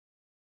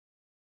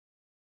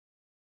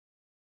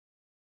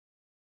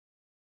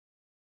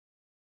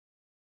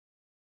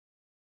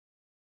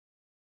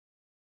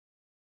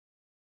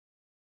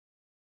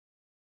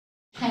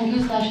Thank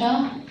you,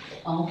 Sasha,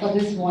 for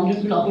this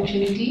wonderful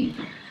opportunity.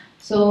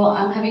 So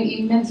I'm having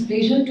immense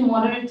pleasure to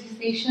moderate this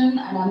session,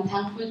 and I'm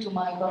thankful to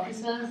my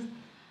professors,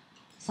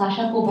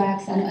 Sasha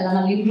Kovacs and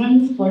Alana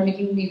Lindgren, for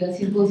making me the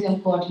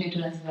symposium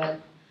coordinator as well.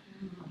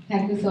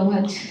 Thank you so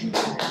much.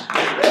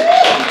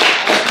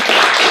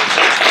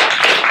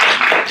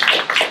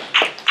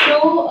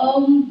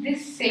 So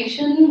this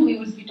session we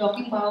will be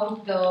talking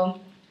about the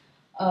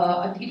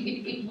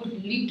it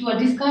would lead to a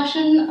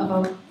discussion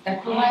about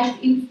that provides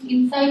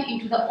insight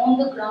into the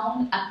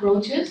on-the-ground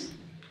approaches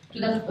to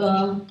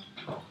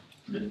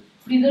the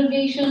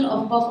preservation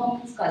of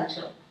performance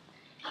culture.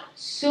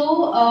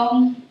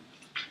 So,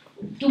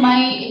 to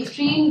my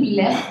extreme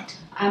left,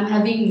 I'm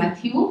having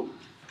Matthew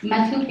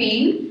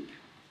Payne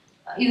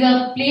is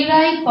a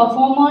playwright,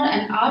 performer,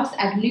 and arts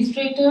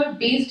administrator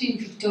based in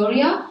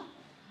Victoria.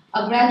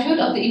 A graduate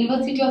of the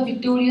University of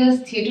Victoria's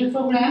theatre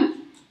program,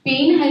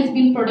 Payne has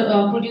been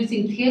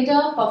producing theatre,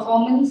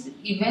 performance,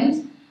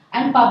 events,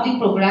 and public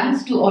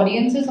programs to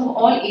audiences of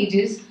all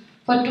ages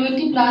for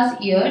 20 plus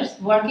years,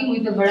 working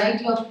with a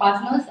variety of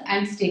partners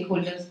and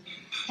stakeholders.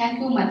 Thank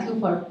you, Matthew,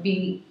 for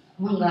being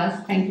among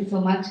us. Thank you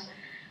so much.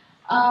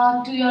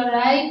 To your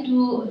right,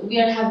 we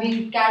are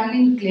having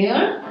Carolyne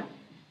Clare.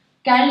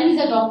 Carolyne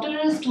is a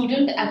doctoral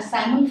student at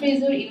Simon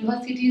Fraser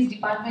University's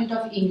Department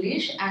of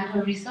English, and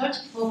her research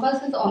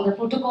focuses on the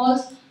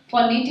protocols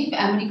for Native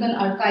American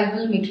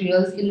archival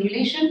materials in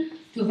relation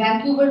to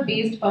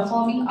Vancouver-based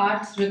performing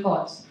arts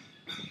records.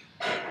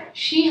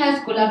 She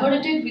has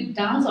collaborated with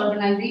dance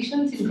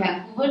organizations in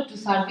Vancouver to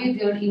survey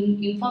their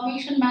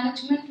information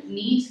management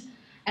needs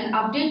and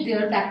update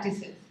their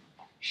practices.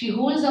 She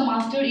holds a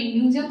Master in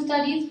Museum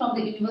Studies from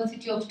the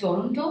University of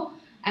Toronto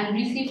and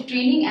received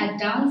training at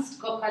Dance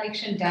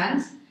Collection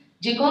Dance,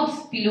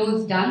 Jacob's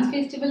Pillows Dance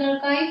Festival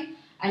Archive,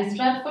 and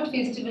Stratford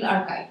Festival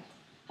Archive.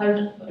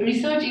 Her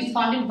research is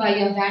funded by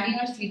a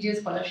Vanier CJ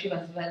scholarship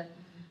as well.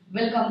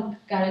 Welcome,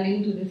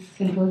 Carolyne, to this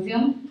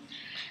symposium.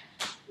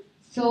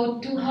 So,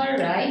 to her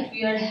right,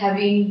 we are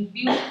having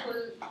beautiful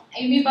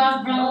Amy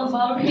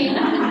Bowring.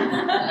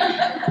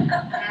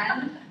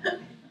 And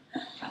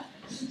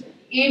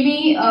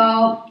Amy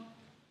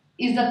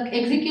is the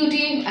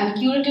executive and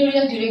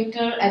curatorial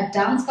director at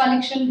Dance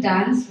Collection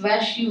Dance,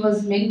 where she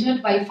was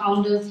mentored by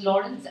founders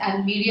Lawrence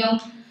and Miriam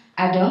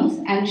Adams,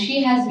 and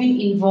she has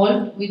been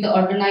involved with the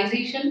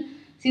organization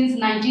since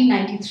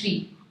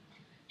 1993.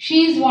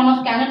 She is one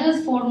of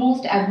Canada's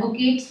foremost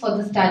advocates for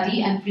the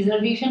study and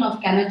preservation of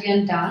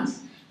Canadian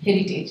dance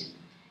heritage.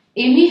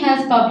 Amy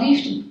has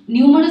published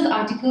numerous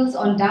articles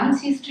on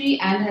dance history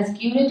and has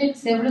curated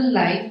several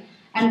live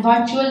and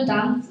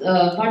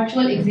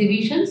virtual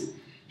exhibitions.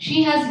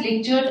 She has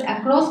lectured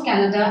across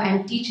Canada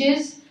and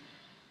teaches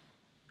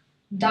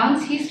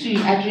dance history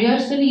at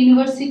Ryerson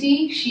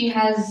University. She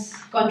has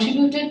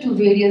contributed to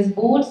various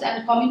boards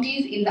and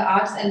committees in the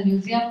arts and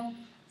museum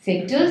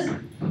sectors.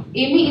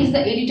 Amy is the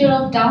editor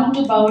of Down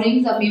to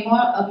Bowring, a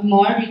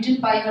memoir written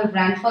by her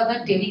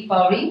grandfather, Derek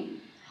Bowring.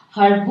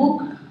 Her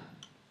book,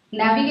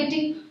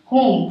 Navigating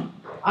Home,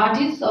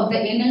 Artists of the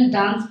NL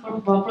Dance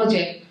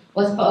Project,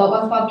 was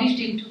published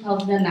in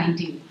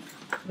 2019.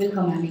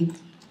 Welcome, Amy.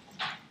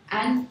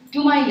 And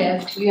to my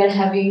left, we are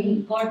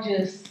having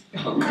gorgeous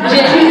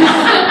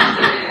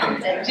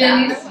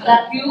Janis.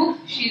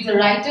 She is a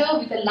writer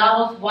with a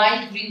love of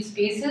wild green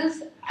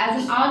spaces.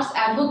 As an arts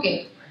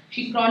advocate,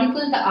 she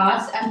chronicled the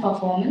arts and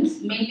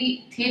performance,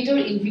 mainly theatre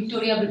in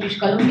Victoria, British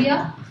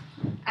Columbia,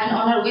 and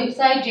on her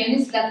website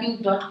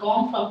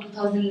janislacube.com from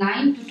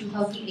 2009 to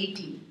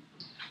 2018.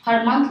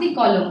 Her monthly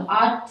column,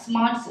 Art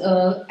Smarts,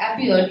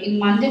 appeared in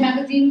Monday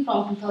magazine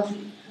from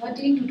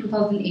 2013 to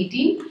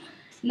 2018.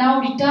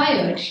 Now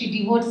retired, she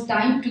devotes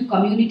time to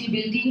community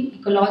building,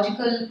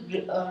 ecological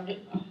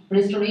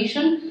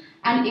restoration,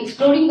 and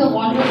exploring the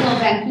wonders of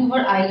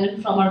Vancouver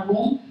Island from her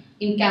home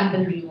in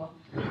Campbell River.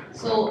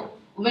 So,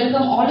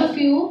 welcome all of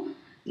you.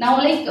 Now,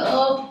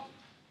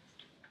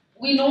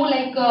 we know,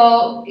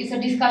 it's a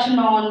discussion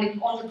on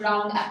on the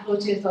ground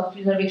approaches of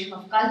preservation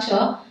of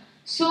culture.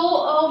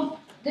 So,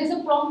 there's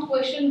a prompt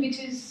question which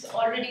is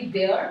already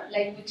there,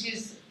 which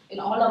is in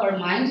all of our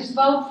minds. It's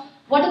about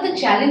what are the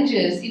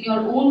challenges in your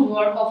own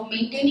work of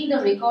maintaining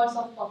the records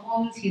of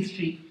performance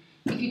history?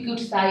 If you could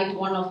cite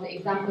one of the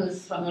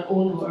examples from your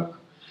own work.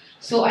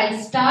 So I'll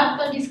start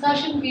the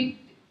discussion with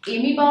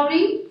Amy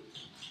Bowring.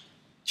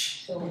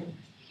 So.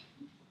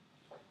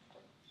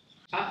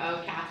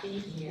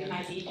 Kathy, you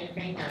might need your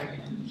finger.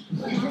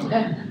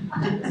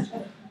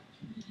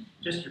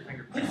 Just your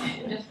finger.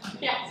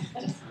 Yes.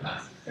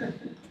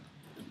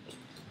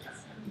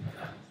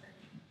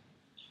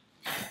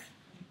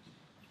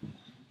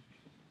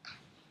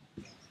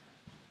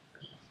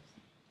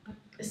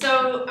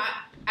 So,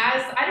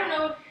 as I don't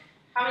know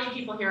how many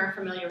people here are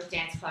familiar with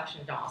Dance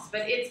Collection Dolls,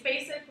 but it's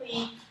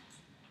basically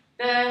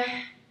the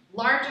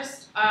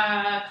largest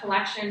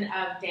collection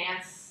of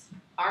dance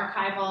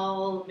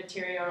archival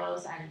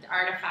materials and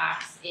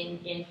artifacts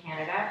in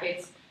Canada.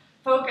 Its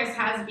focus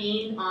has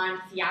been on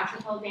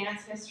theatrical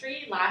dance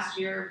history. Last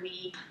year,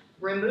 we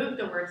removed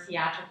the word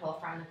theatrical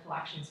from the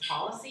collection's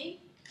policy.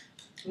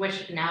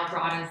 which now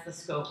broadens the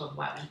scope of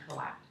what we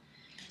collect.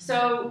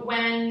 So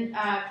when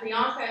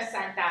Priyanka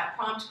sent that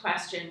prompt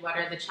question, what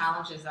are the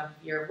challenges of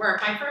your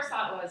work? My first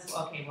thought was,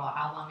 okay, well,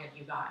 how long have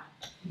you got?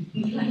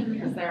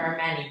 Because there are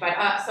many. But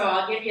so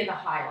I'll give you the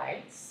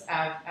highlights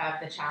of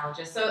the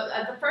challenges. So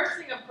the first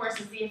thing, of course,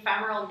 is the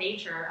ephemeral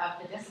nature of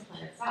the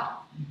discipline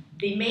itself.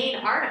 The main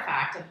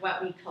artifact of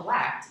what we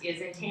collect is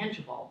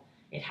intangible.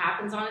 It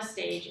happens on a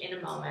stage in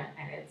a moment,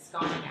 and it's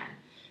gone again.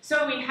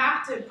 So we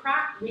have to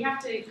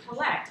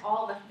collect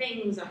all the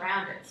things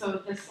around it. So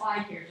this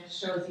slide here just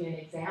shows you an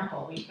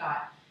example. We've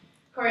got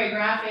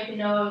choreographic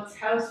notes,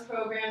 house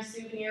programs,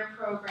 souvenir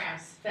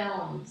programs,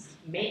 films,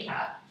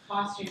 makeup,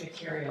 costume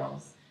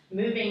materials,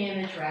 moving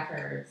image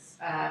records,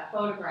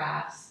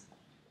 photographs,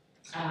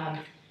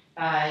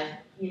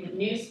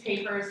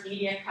 newspapers,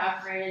 media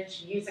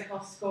coverage,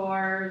 musical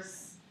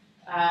scores,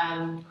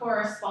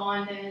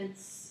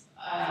 correspondence,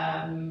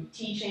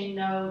 teaching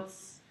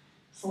notes,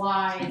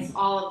 slides,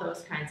 all of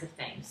those kinds of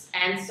things.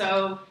 And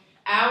so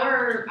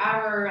our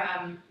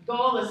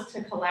goal is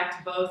to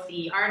collect both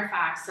the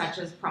artifacts such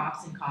as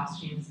props and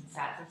costumes and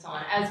sets and so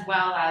on, as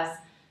well as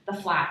the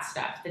flat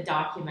stuff, the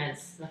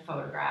documents, the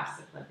photographs,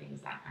 the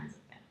clippings, that kinds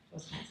of things,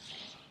 those kinds of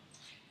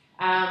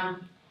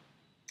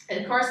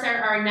things. Of course,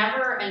 there are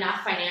never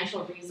enough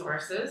financial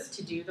resources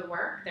to do the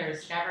work.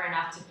 There's never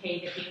enough to pay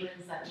the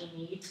humans that we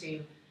need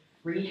to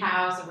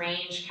rehouse,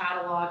 arrange,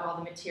 catalog all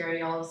the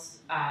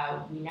materials.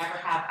 We never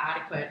have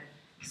adequate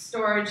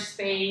storage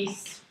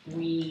space.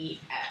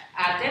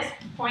 At this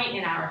point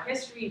in our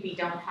history, we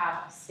don't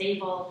have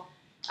stable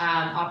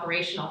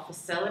operational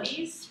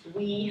facilities.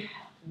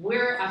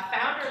 We're a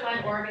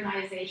founder-led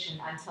organization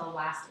until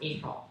last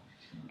April.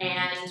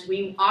 And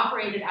we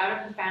operated out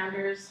of the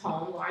founder's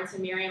home, Lawrence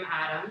and Miriam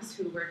Adams,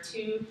 who were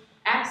two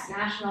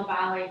ex-National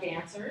Ballet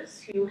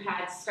dancers who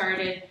had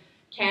started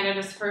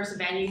Canada's first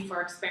venue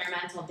for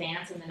experimental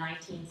dance in the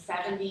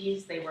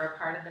 1970s. They were a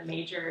part of the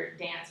major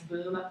dance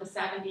boom of the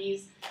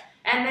 70s.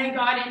 And they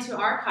got into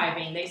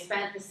archiving. They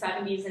spent the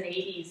 70s and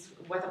 80s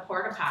with a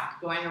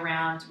porta-pack going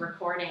around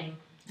recording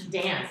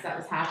dance that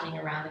was happening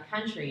around the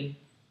country.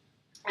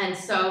 And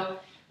so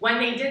when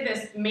they did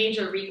this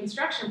major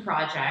reconstruction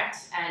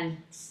project and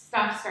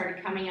stuff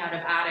started coming out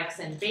of attics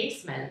and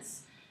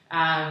basements,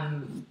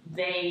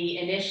 they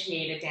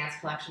initiated Dance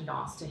Collection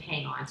Danse to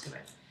hang on to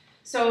it.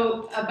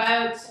 So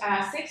about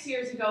 6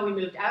 years ago, we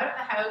moved out of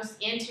the house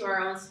into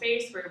our own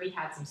space where we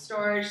had some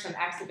storage, some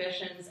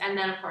exhibitions, and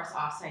then, of course,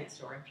 off-site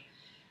storage.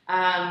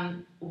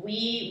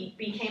 We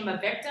became a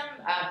victim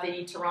of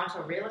the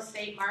Toronto real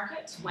estate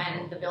market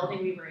when the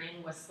building we were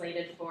in was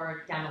slated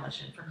for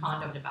demolition, for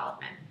condo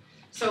development.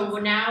 So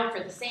now,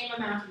 for the same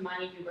amount of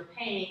money we were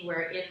paying,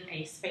 we're in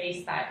a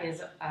space that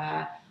is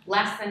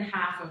less than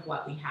half of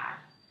what we had.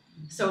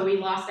 So we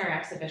lost our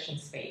exhibition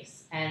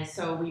space. And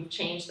so we've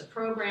changed the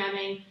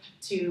programming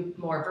to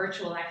more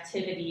virtual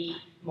activity,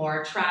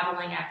 more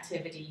traveling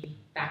activity,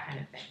 that kind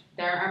of thing.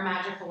 There are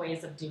magical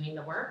ways of doing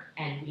the work,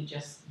 and we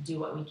just do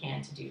what we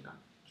can to do them.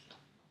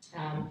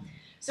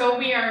 So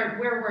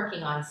we're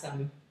working on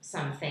some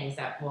things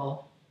that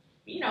will,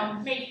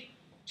 make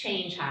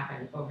change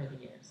happen over the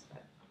years.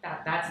 But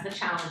that's the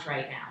challenge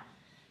right now.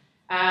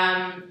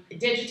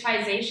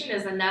 Digitization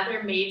is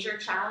another major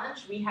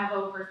challenge. We have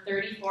over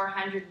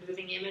 3,400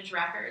 moving image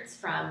records,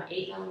 from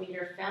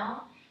 8mm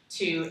film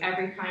to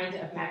every kind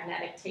of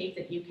magnetic tape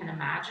that you can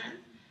imagine.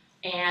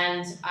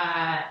 And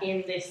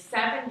in the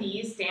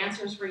 70s,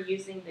 dancers were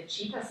using the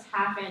cheapest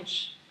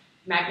half-inch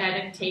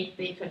magnetic tape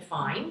they could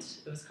find.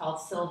 It was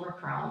called silver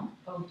chrome.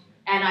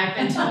 And I've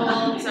been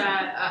told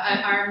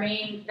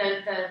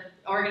the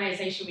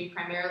organization we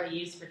primarily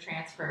use for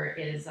transfer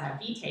is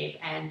V-tape.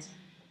 And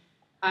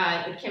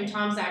Kim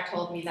Tomczak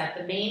told me that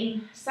the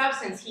main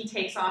substance he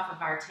takes off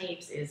of our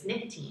tapes is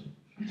nicotine.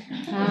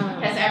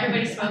 Because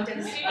everybody smoked in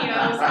the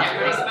studios, and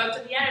everybody smoked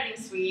in the editing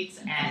suites,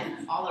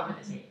 and all over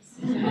the tapes.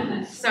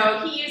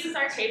 So he uses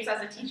our tapes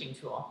as a teaching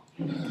tool.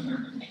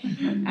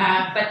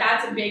 But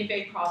that's a big,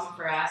 big problem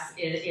for us,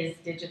 is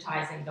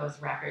digitizing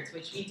those records,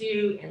 which we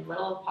do in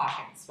little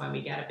pockets when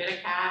we get a bit of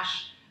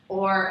cash,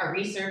 or a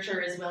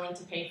researcher is willing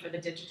to pay for the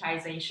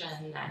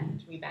digitization,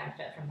 and we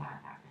benefit from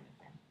that kind of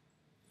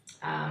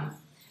thing.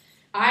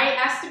 I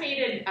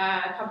estimated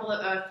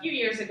a few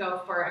years ago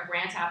for a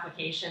grant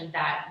application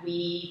that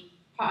it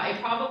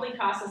probably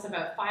cost us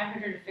about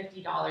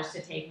 $550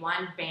 to take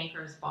one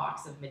banker's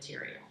box of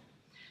material.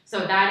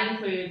 So that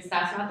includes,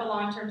 that's not the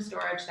long-term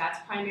storage, that's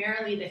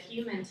primarily the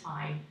human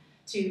time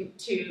to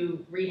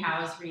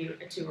rehouse,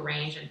 to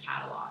arrange and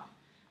catalog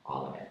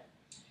all of it.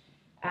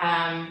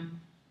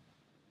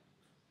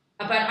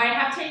 But I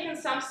have taken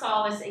some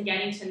solace in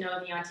getting to know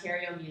the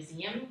Ontario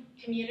Museum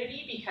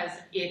community, because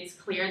it's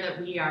clear that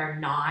we are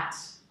not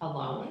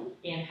alone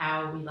in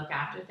how we look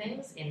after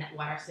things, in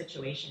what our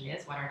situation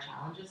is, what our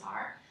challenges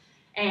are.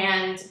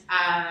 And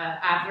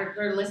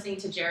after listening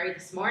to Jerry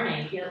this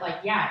morning,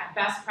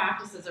 best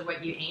practices are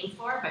what you aim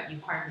for, but you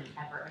hardly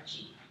ever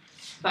achieve.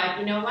 But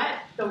you know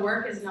what? The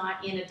work is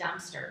not in a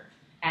dumpster.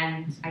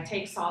 And I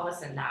take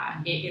solace in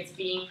that. It's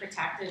being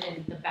protected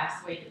in the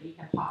best way that we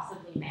can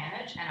possibly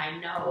manage, and I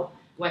know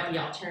what the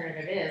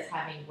alternative is,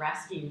 having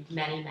rescued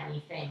many, many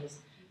things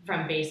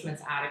from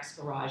basements, attics,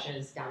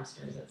 garages,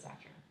 dumpsters, etc.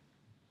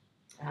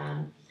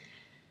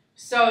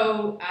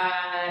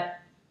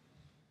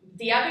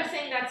 The other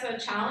thing that's a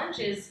challenge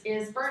is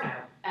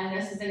burnout, and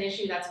this is an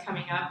issue that's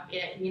coming up,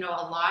 a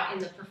lot in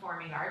the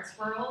performing arts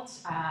world.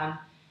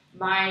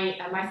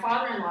 My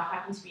father-in-law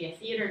happened to be a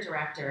theater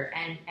director,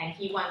 and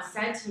he once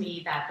said to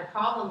me that the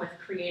problem with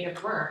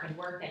creative work and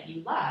work that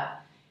you love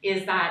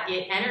is that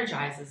it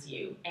energizes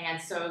you, and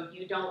so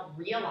you don't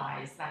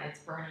realize that it's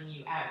burning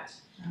you out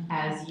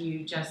as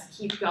you just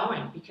keep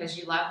going because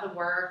you love the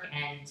work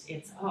and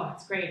it's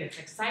great, it's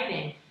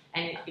exciting,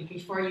 and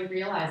before you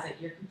realize it,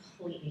 you're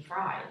completely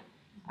fried.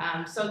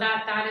 So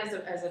that is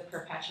a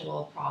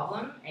perpetual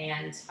problem,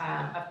 and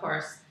of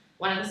course,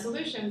 one of the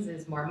solutions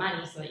is more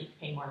money so that you can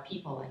pay more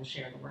people and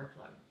share the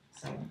workload.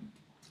 So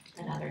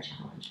another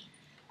challenge.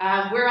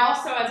 We're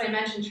also, as I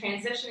mentioned,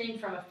 transitioning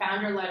from a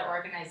founder-led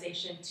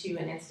organization to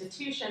an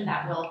institution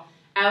that will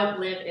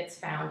outlive its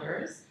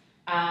founders.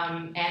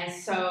 And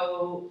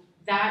so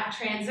that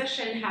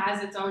transition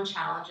has its own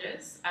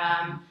challenges.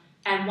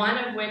 And one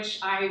of which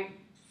I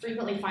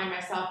frequently find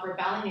myself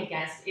rebelling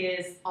against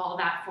is all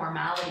that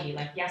formality.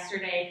 Like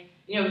yesterday,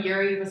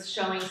 Yuri was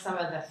showing some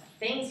of the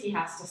things he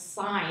has to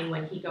sign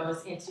when he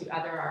goes into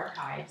other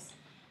archives,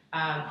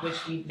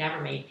 which we've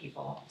never made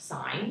people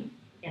sign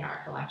in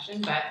our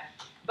collection. But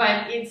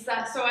it's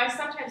that, so I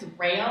sometimes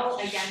rail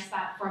against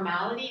that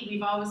formality.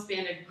 We've always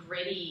been a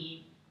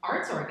gritty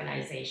arts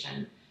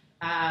organization.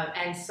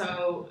 And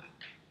so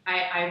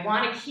I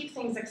want to keep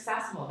things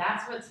accessible.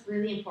 That's what's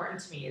really important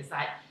to me, is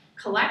that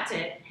collect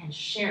it and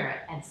share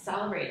it and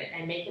celebrate it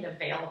and make it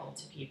available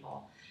to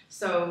people.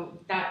 So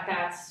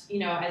that's,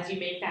 as you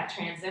make that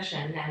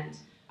transition, and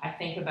I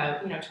think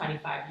about,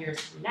 25 years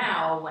from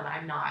now when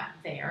I'm not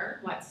there,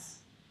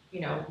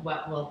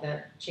 what will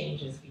the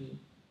changes be?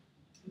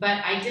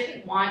 But I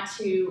didn't want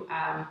to,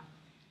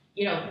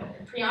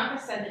 Priyanka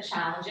said the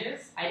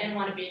challenges. I didn't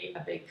want to be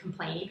a big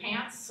complainy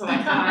pants, so I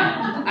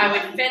thought I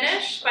would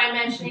finish by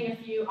mentioning a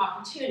few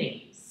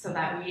opportunities so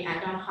that we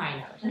end on a high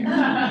note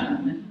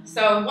here.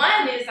 So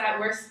one thing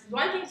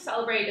to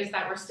celebrate is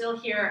that we're still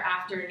here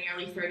after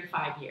nearly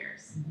 35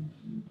 years.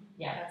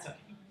 Yeah, that's okay.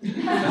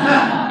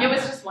 It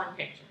was just one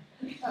picture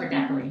for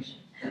decoration.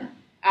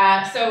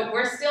 So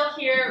we're still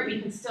here.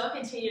 We can still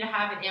continue to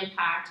have an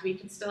impact. We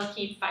can still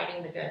keep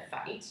fighting the good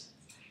fight.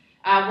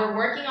 We're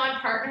working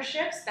on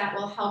partnerships that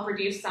will help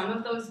reduce some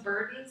of those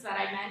burdens that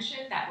I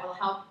mentioned, that will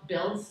help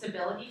build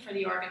stability for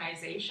the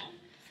organization,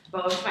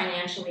 both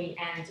financially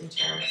and in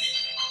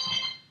terms.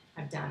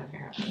 I'm done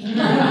apparently. 2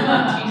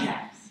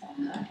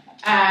 seconds.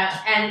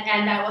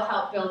 And that will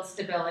help build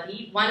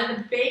stability. One of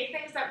the big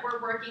things that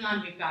we're working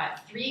on, we've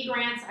got 3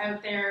 grants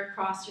out there,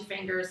 cross your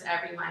fingers,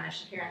 everyone, I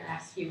should hear in the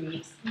next few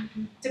weeks,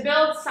 to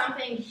build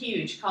something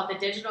huge called the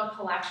Digital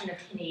Collection of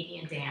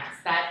Canadian Dance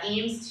that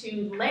aims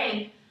to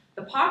link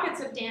the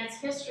pockets of dance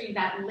history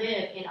that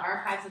live in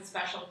archives and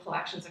special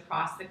collections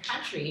across the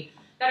country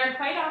that are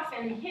quite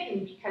often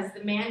hidden because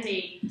the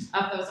mandate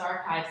of those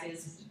archives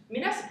is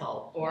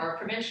municipal or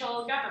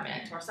provincial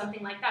government or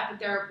something like that.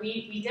 But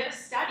we did a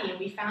study and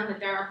we found that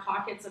there are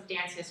pockets of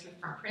dance history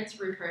from Prince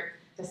Rupert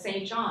to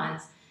St.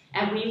 John's,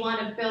 and we want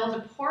to build a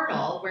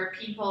portal where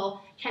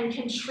people can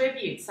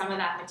contribute some of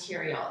that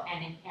material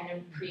and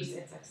increase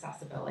its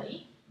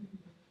accessibility.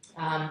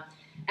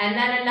 And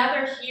then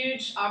another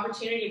huge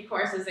opportunity, of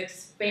course,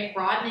 is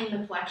broadening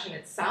the collection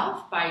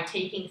itself by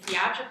taking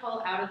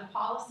theatrical out of the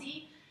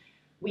policy.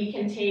 We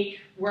can take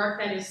work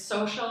that is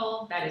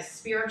social, that is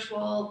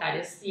spiritual, that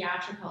is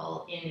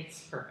theatrical in its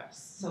purpose.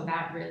 So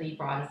that really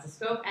broadens the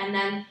scope. And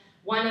then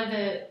one of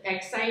the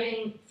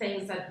exciting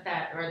things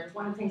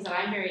one of the things that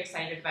I'm very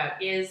excited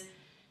about is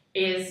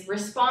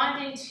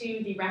responding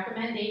to the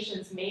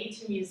recommendations made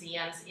to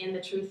museums in the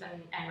Truth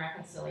and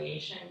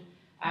Reconciliation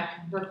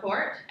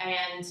report.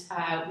 And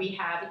we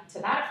have, to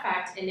that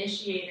effect,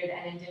 initiated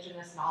an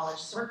Indigenous Knowledge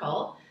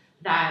Circle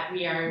that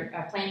we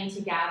are planning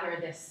to gather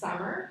this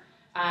summer.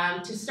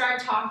 To start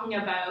talking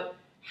about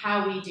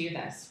how we do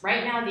this.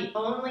 Right now, the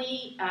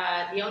only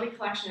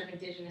collection of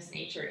Indigenous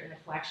nature in the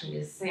collection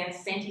is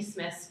Santee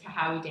Smith's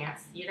Kahawi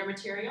Dance Theatre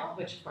material,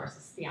 which of course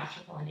is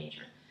theatrical in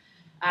nature.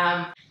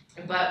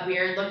 But we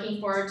are looking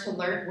forward to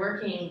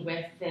working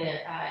with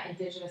the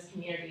Indigenous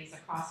communities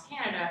across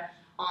Canada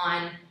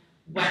on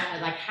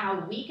how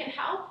we can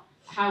help,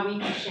 how we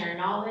can share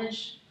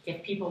knowledge.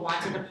 If people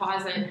want to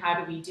deposit, how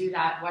do we do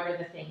that? What are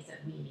the things that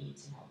we need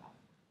to know about?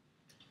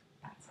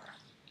 That's all.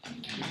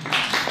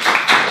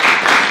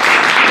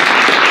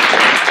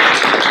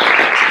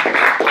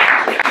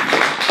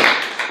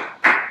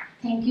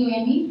 Thank you,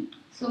 Amy.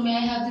 So may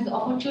I have this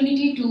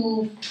opportunity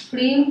to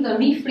reframe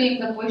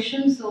the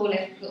question? So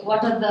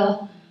what are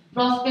the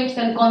prospects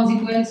and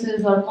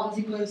consequences, or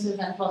consequences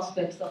and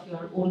prospects of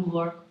your own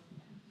work?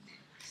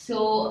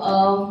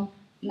 So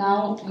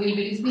now we'll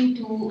be listening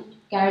to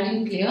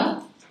Carolyne,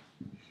 Clare.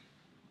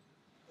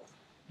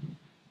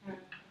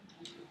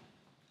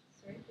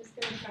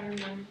 You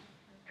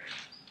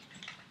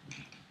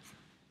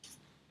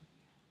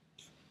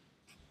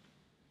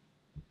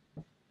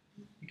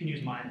can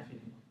use mine if you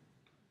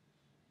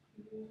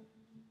need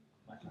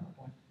my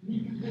PowerPoint.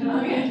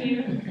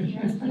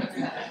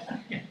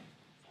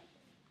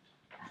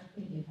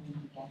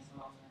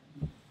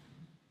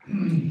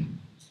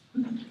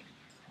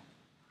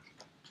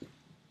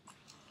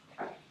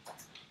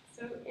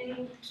 So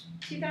in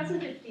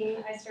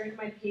 2015, I started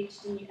my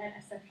PhD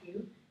at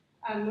SFU,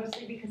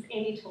 mostly because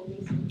Amy told me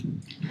so.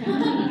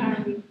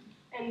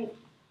 And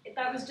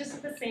that was just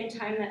at the same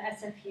time that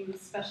SFU's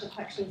Special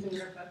Collections and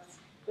Rare Books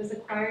was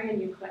acquiring a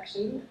new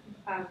collection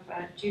of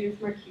Judith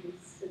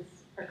Marcuse's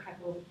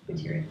archival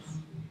materials.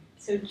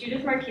 So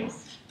Judith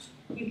Marcuse,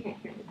 you can't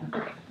hear me.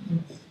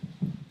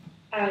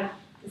 Okay.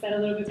 Is that a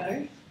little bit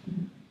better?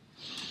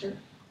 Sure.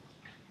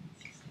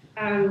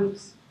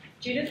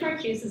 Judith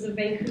Marcuse is a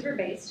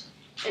Vancouver-based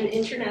and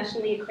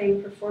internationally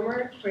acclaimed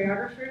performer,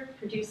 choreographer,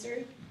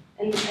 producer,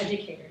 and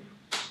educator.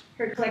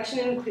 Her collection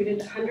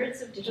included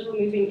hundreds of digital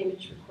moving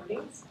image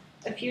recordings,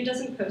 a few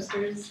dozen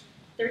posters,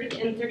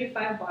 30 and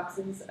 35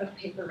 boxes of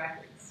paper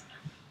records.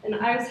 And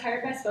I was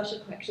hired by Special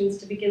Collections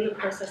to begin the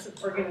process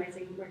of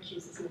organizing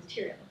Marcuse's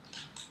material.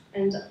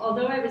 And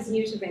although I was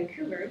new to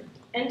Vancouver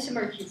and to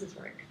Marcuse's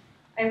work,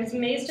 I was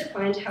amazed to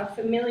find how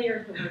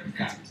familiar her work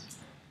felt.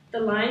 The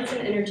lines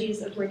and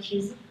energies of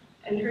Marcuse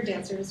and her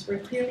dancers were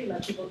clearly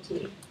legible to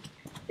me.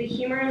 The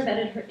humor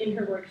embedded in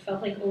her work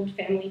felt like old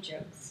family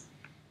jokes,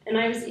 and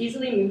I was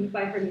easily moved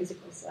by her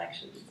musical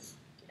selections.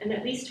 And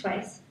at least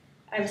twice,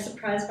 I was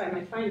surprised by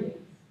my findings.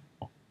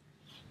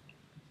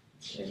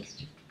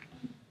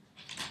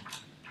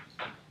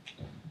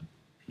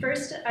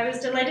 First, I was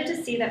delighted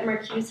to see that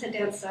Marcuse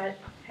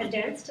had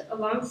danced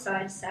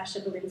alongside Sasha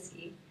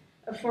Belinsky,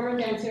 a former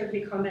dancer of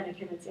the Combat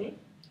Canadien.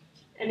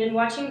 And in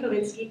watching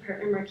Belinsky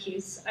partner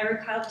Marcuse, I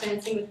recalled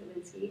dancing with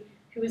Belinsky,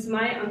 who was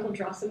my Uncle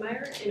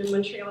Drosselmeyer in a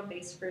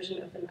Montreal-based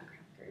version of the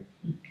Nutcracker.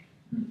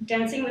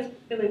 Dancing with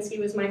Belinsky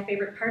was my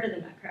favorite part of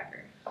the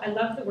Nutcracker. I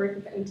loved the work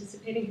of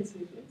anticipating his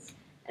movements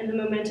and the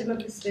momentum of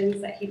the spins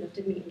that he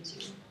lifted me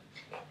into.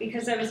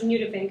 Because I was new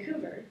to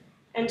Vancouver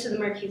and to the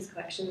Marcuse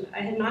collection,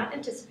 I had not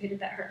anticipated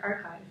that her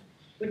archive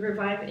would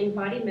revive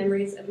embodied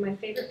memories of my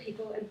favorite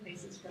people and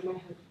places from my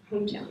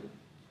hometown.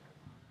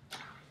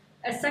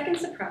 A second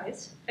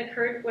surprise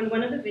occurred when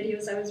one of the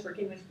videos I was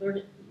working with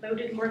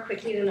loaded more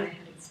quickly than I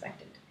had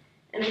expected,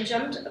 and I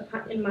jumped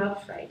in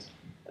mild fright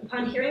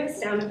upon hearing the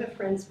sound of a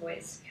friend's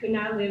voice who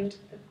now lived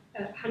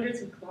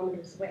hundreds of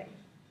kilometers away.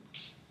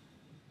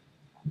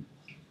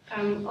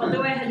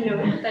 Although I had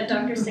known that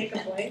Dr.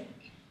 Seika Boy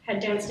had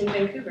danced in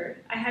Vancouver,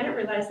 I hadn't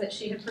realized that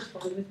she had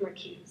performed with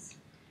Marcuse.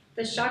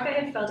 The shock I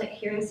had felt at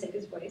hearing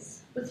Seika's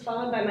voice was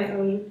followed by my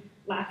own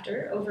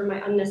laughter over my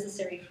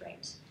unnecessary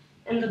fright,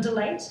 and the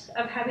delight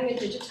of having a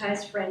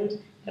digitized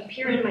friend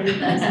appear in my new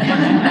present.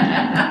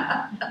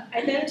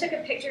 I then took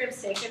a picture of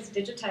Seika's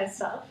digitized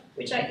self,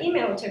 which I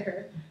emailed to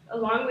her,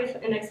 along with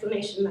an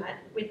explanation that,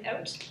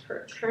 without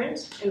her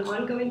current and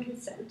ongoing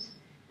consent,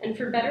 and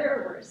for better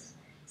or worse,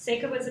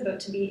 Seika was about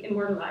to be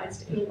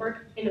immortalized in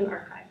an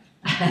archive.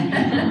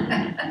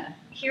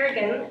 Here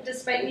again,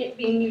 despite me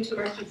being new to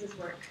Marcuse's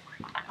work,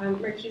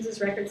 Marcuse's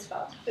records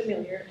felt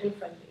familiar and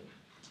friendly.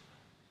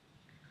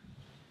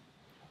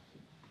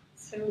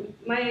 So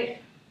my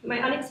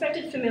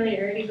unexpected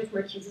familiarity with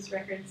Marcuse's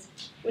records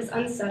was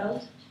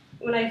unsettled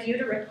when I viewed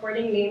a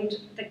recording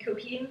named the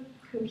Couvée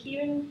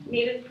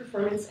Native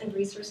Performance and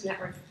Resource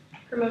Network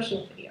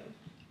promotional video.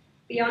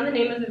 Beyond the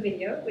name of the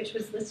video, which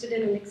was listed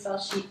in an Excel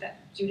sheet that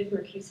Judith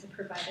Marcuse had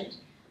provided,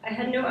 I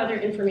had no other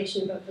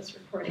information about this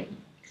recording.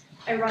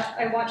 I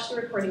watched the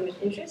recording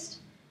with interest,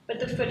 but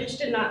the footage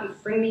did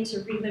not bring me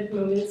to relive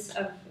moments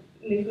of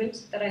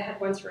movement that I had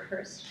once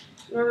rehearsed,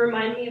 nor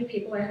remind me of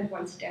people I had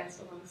once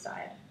danced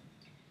alongside.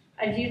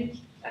 In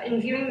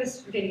viewing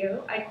this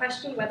video, I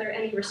questioned whether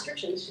any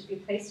restrictions should be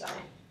placed on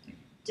it.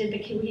 Did the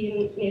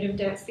Couvée Native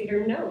Dance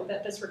Theatre know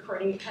that this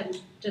recording had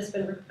just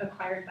been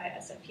acquired by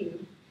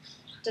SFU?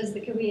 Does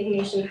the Couvée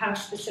Nation have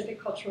specific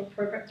cultural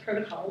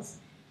protocols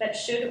that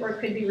should or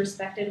could be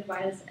respected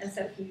via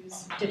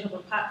SFU's digital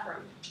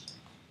platform?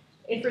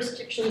 If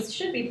restrictions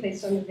should be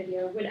placed on the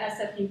video, would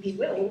SFU be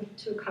willing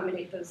to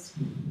accommodate those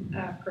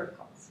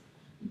protocols?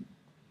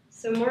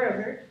 So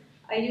moreover,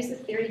 I use the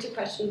theory to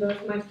question both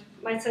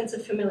my sense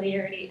of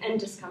familiarity and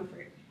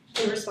discomfort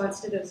in response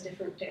to those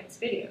different dance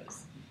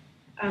videos.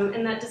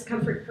 And that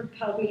discomfort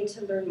propelled me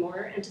to learn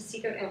more and to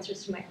seek out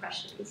answers to my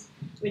questions,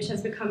 which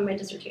has become my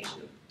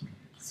dissertation.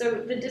 So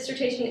the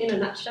dissertation in a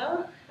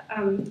nutshell,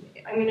 I'm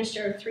going to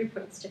share 3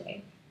 points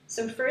today.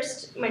 So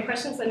first, my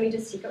questions led me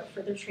to seek out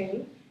further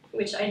training,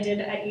 which I did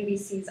at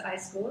UBC's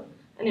iSchool,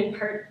 and in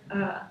part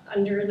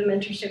under the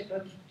mentorship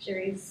of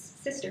Jerry's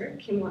sister,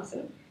 Kim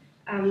Lawson,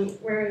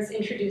 where I was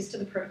introduced to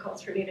the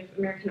protocols for Native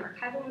American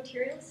archival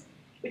materials,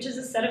 which is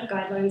a set of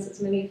guidelines,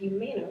 as many of you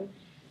may know,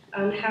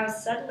 on how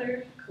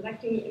settler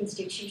collecting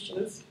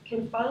institutions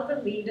can follow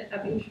the lead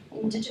of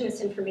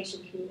Indigenous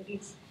information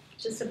communities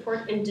to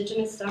support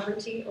Indigenous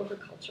sovereignty over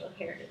cultural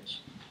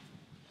heritage.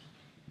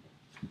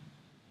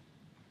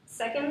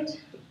 Second,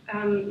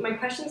 my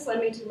questions led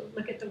me to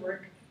look at the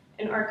work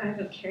and archive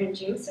of Karen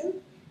Jameson.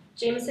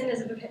 Jameson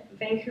is a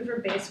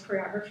Vancouver-based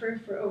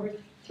choreographer for over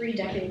 3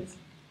 decades,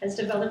 has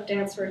developed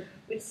dance work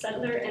with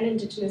settler and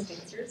Indigenous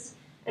dancers,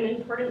 and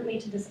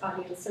importantly to this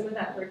audience, some of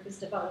that work was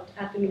developed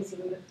at the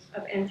Museum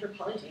of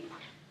Anthropology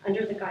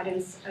under the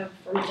guidance of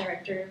former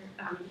director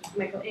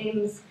Michael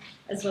Ames,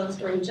 as well as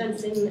Doreen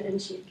Jensen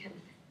and Chief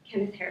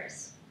Kenneth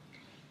Harris.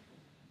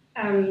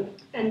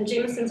 And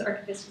Jameson's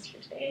archivist is here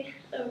today.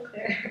 Hello,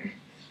 Clare.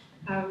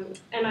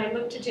 And I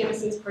looked to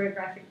Jameson's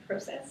choreographic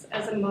process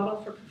as a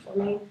model for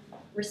performing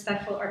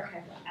respectful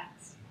archival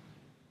acts.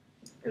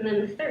 And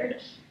then the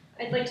third,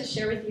 I'd like to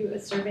share with you a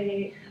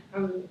survey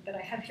that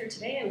I have here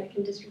today, and I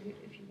can distribute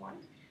if you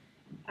want.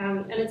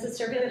 And it's a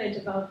survey that I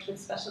developed with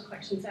special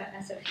collections at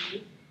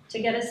SFU to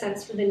get a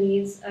sense for the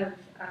needs of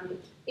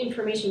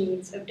information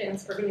needs of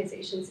dance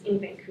organizations in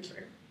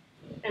Vancouver.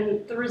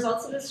 And the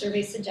results of the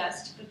survey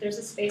suggest that there's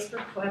a space for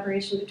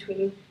collaboration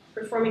between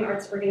performing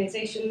arts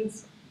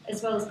organizations,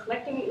 as well as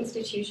collecting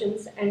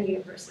institutions and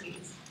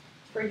universities.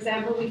 For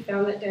example, we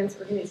found that dance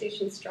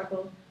organizations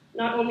struggle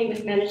not only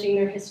with managing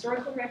their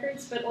historical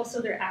records, but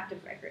also their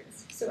active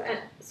records, so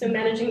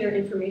managing their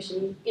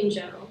information in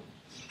general.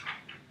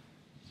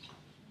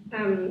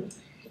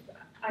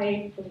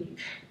 I believe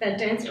that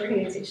dance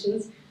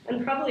organizations,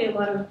 and probably a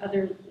lot of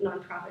other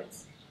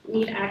nonprofits,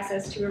 need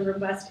access to a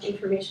robust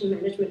information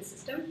management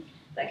system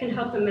that can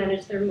help them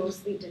manage their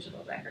mostly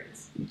digital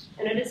records.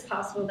 And it is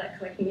possible that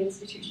collecting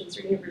institutions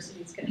or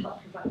universities could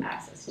help provide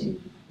access to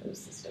those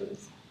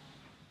systems.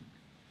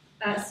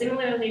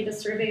 Similarly, the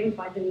survey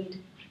implied the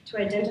need to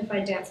identify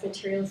dance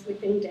materials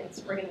within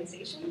dance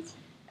organizations,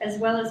 as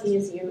well as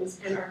museums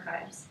and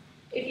archives.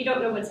 If you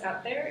don't know what's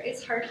out there,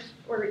 it's hard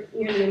or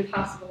nearly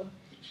impossible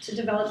to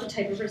develop the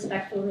type of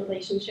respectful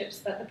relationships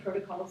that the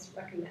protocols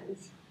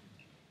recommends.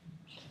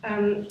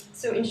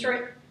 So in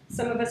short,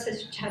 some of us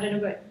have chatted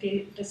about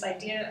this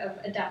idea of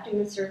adapting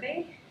the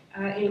survey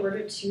in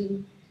order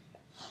to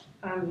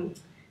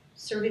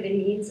survey the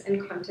needs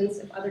and contents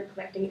of other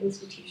collecting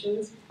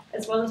institutions,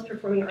 as well as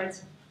performing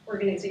arts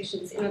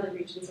organizations in other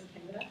regions of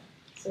Canada.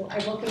 So I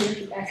welcome your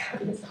feedback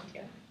on this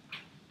idea.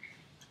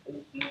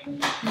 Thank you.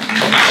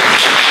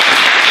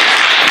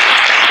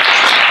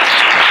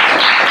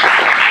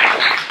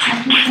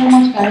 Thank you so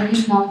much,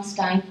 Carolyne. Now it's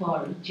time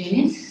for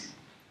Janis.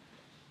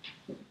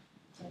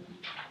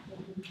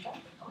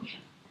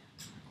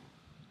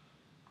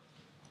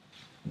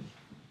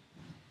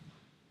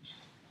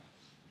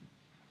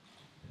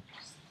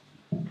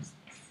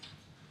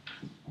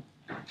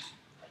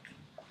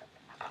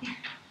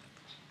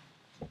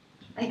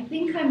 I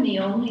think I'm the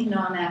only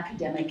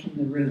non-academic in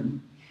the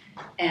room,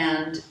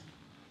 and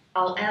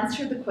I'll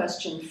answer the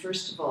question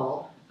first of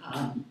all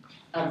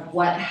of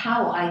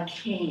how I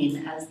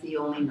came as the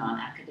only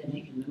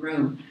non-academic in the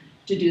room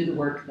to do the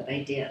work that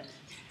I did.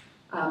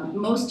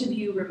 Most of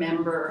you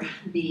remember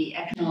the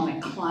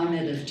economic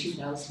climate of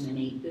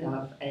 2008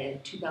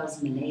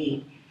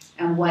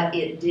 and what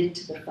it did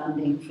to the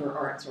funding for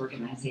arts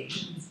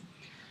organizations.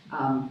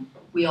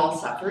 We all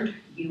suffered,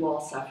 you all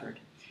suffered.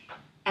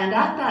 And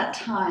at that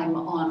time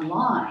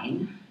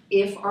online,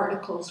 if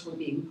articles were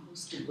being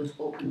posted with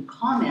open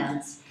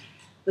comments,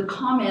 the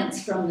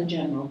comments from the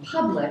general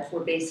public were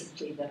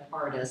basically that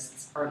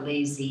artists are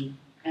lazy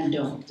and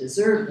don't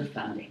deserve the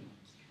funding.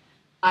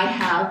 I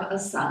have a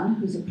son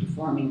who's a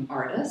performing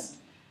artist.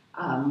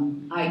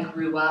 I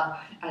grew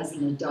up as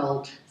an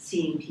adult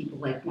seeing people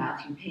like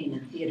Matthew Payne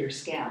and Theatre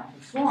Scam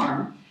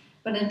perform,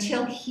 but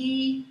until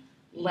he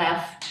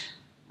left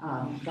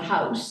the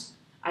house,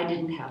 I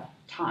didn't have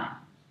time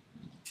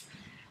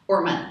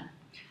or money.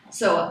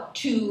 So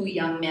 2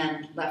 young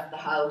men left the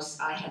house.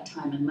 I had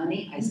time and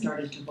money. I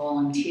started to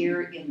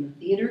volunteer in the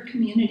theater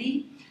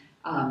community.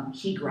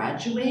 He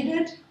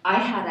graduated. I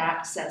had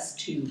access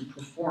to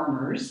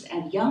performers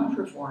and young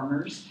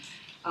performers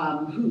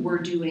who were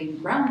doing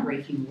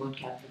groundbreaking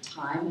work at the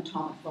time.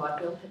 Atomic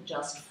Vaudeville had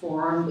just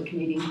formed. The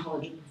Canadian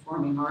College of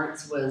Performing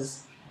Arts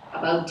was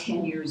about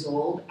 10 years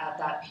old at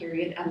that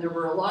period, and there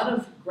were a lot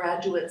of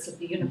graduates of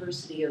the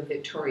University of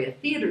Victoria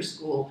Theatre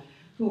School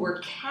who were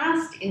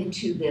cast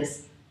into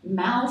this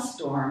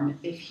maelstrom,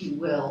 if you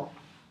will,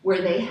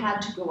 where they had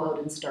to go out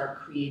and start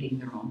creating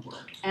their own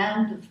work.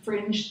 And the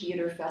Fringe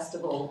Theatre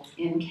Festival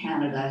in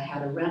Canada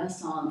had a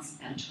renaissance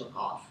and took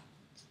off.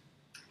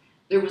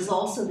 There was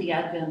also the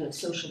advent of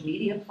social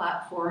media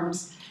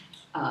platforms.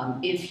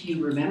 If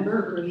you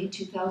remember, early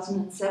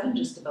 2007,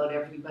 just about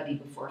everybody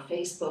before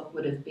Facebook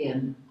would have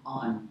been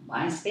on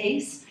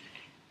MySpace.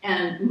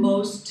 And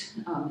most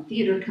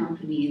theater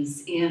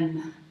companies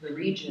in the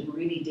region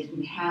really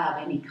didn't have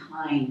any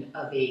kind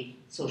of a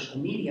social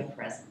media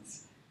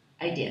presence.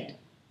 I did,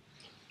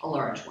 a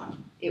large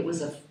one. It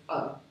was a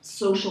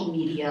social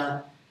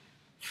media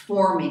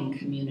forming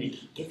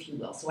community, if you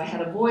will. So I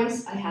had a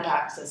voice, I had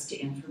access to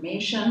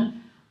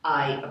information,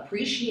 I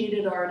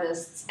appreciated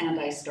artists, and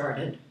I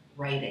started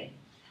writing.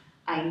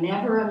 I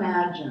never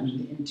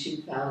imagined in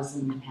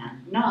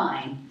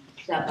 2009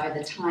 that by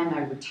the time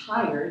I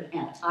retired,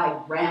 and I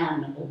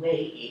ran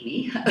away,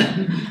 Amy,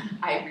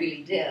 I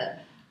really did,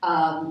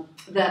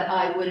 that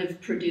I would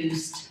have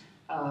produced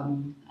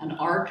an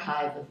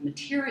archive of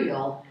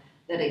material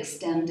that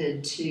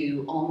extended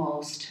to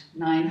almost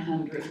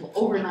 900,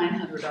 over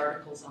 900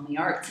 articles on the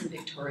arts in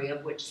Victoria,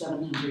 of which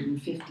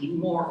 750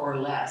 more or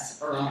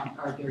less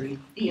are very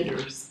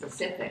theatre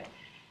specific,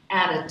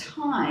 at a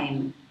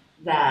time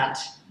that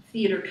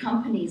theatre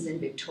companies in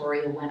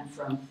Victoria went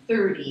from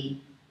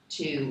 30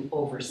 to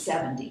over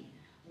 70,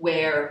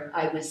 where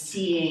I was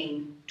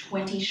seeing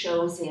 20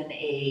 shows in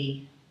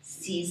a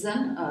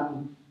season,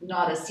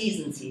 not a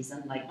season,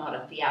 like not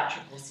a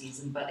theatrical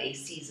season, but a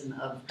season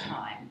of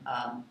time,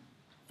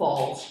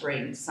 fall,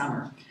 spring,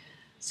 summer.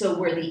 So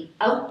where the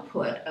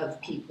output of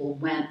people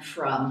went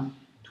from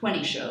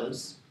 20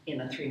 shows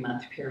in a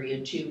 3-month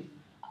period to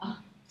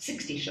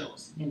 60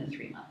 shows in a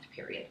 3-month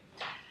period.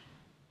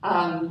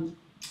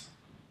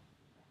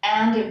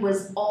 And it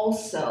was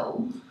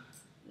also,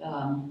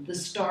 the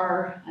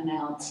Star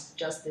announced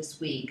just this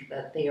week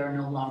that they are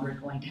no longer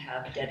going to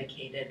have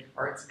dedicated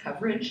arts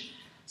coverage.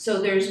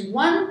 So there's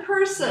one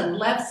person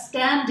left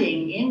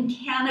standing in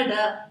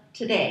Canada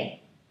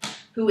today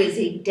who is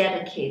a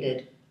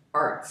dedicated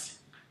arts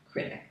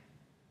critic.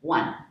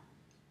 One.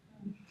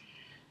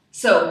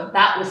 So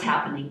that was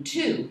happening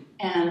too.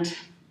 And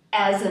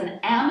as an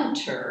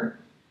amateur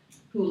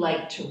who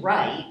liked to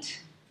write,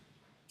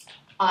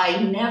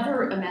 I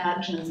never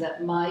imagined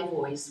that my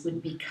voice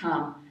would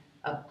become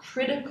a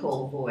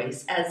critical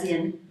voice, as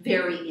in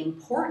very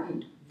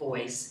important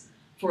voice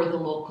for the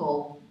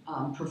local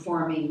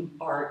performing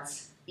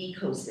arts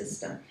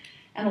ecosystem.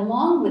 And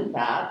along with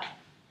that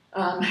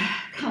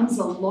comes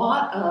a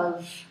lot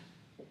of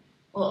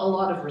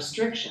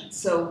restrictions.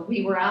 So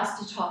we were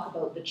asked to talk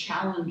about the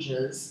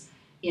challenges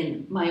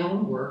in my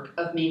own work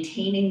of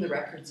maintaining the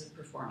records of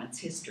performance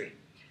history.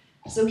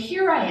 So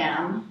here I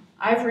am,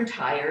 I've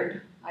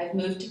retired, I've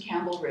moved to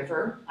Campbell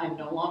River, I'm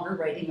no longer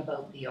writing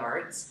about the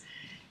arts,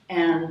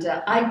 and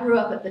I grew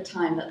up at the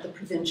time that the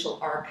Provincial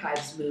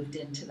Archives moved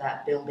into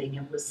that building.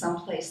 It was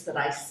someplace that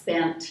I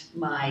spent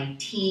my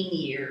teen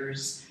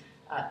years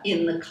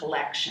in the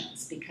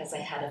collections because I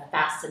had a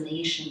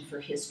fascination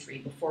for history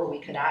before we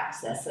could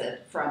access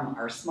it from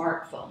our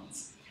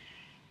smartphones.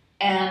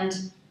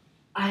 And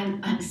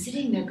I'm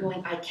sitting there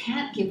going, I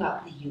can't give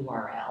up the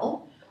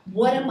URL.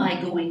 What am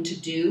I going to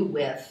do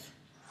with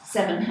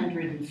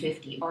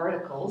 750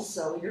 articles?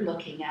 So you're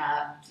looking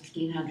at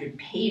 1,500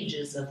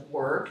 pages of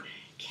work.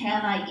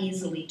 Can I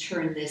easily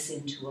turn this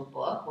into a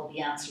book? Well,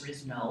 the answer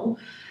is no.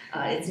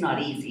 It's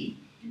not easy.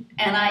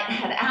 And I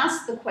had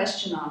asked the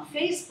question on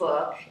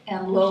Facebook,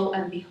 and lo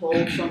and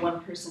behold, from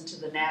one person to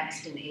the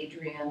next, and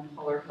Adrian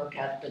Hollerhook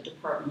at the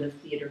Department of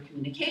Theatre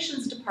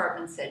Communications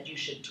Department said, you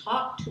should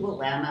talk to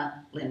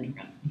Alana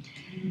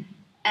Lindgren.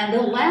 And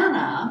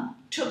Alana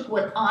took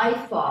what I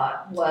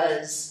thought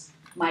was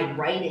my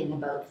writing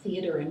about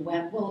theatre and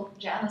went, well,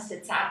 Janis,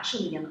 it's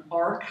actually an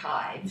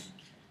archive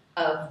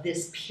of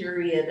this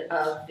period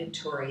of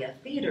Victoria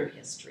theatre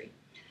history.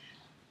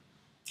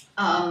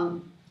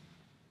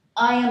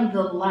 I am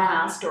the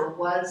last, or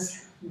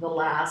was the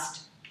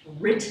last,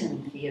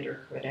 written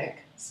theatre critic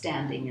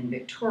standing in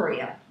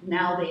Victoria.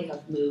 Now they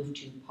have moved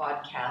to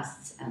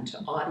podcasts and to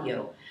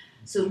audio.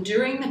 So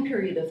during the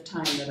period of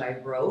time that I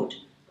wrote,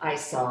 I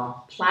saw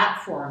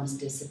platforms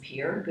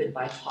disappear,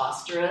 goodbye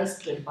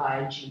Posterous,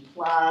 goodbye G+.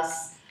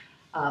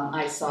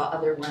 I saw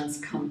other ones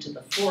come to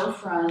the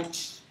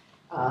forefront.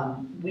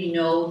 We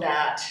know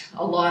that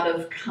a lot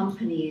of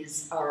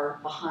companies are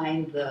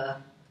behind the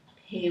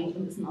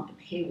it's not the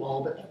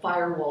paywall, but the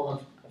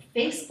firewall of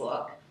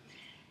Facebook.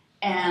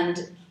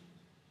 And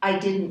I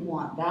didn't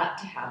want that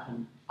to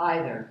happen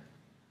either.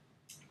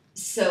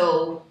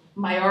 So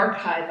my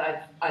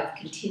archive, I've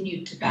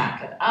continued to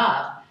back it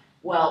up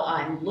while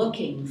I'm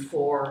looking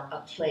for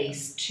a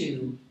place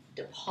to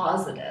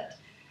deposit it.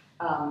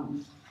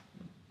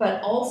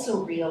 But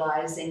also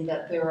realizing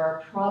that there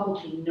are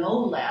probably no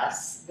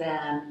less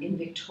than, in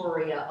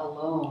Victoria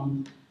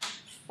alone,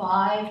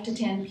 5 to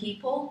 10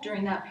 people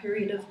during that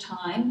period of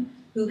time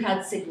who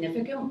had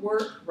significant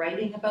work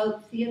writing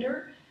about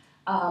theatre.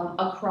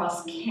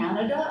 Across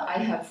Canada, I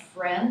have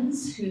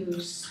friends who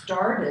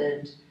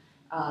started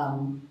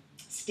the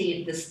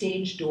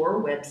Stage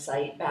Door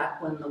website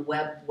back when the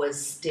web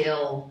was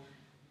still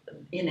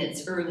in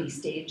its early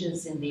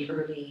stages in the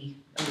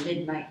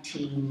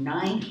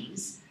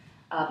mid-1990s.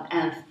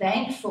 And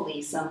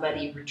thankfully,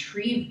 somebody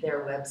retrieved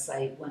their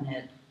website when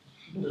it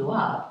blew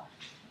up.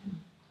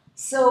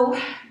 So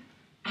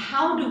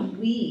how do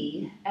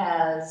we,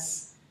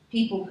 as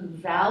people who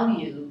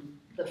value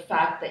the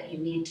fact that you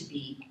need to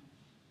be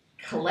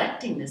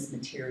collecting this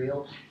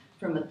material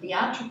from a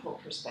theatrical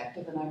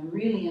perspective, and I'm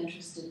really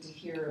interested to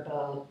hear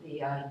about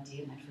the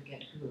idea, and I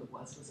forget who it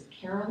was it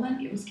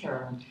Carolyne? It was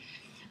Carolyne.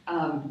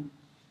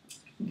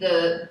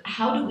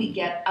 How do we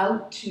get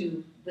out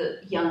to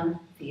the young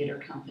theatre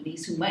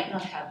companies who might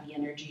not have the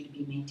energy to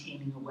be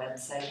maintaining a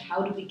website?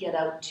 How do we get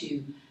out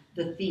to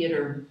the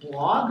theater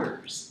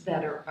bloggers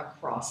that are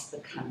across the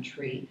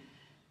country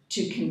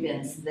to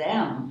convince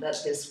them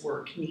that this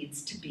work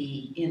needs to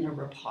be in a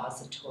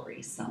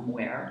repository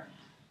somewhere.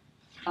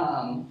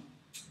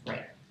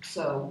 Right,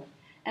 so,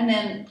 and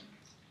then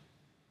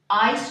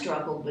I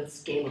struggled with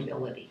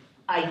scalability.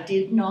 I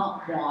did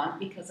not want,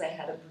 because I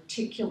had a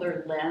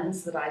particular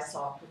lens that I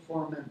saw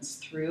performance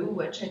through,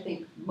 which I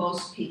think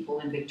most people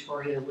in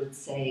Victoria would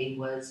say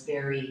was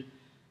very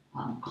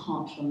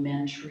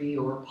complimentary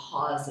or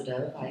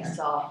positive. I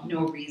saw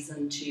no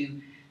reason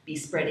to be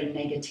spreading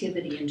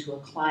negativity into a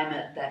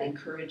climate that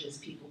encourages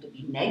people to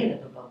be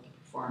negative about the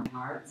performing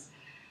arts.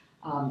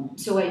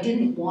 So I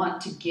didn't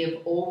want to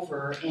give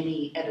over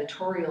any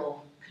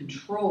editorial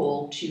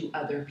control to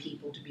other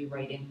people to be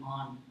writing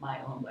on my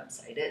own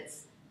website.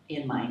 It's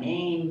in my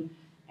name,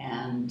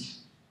 and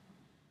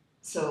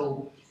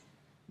so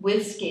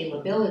with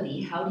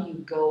scalability, how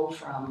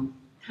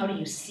do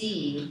you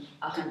see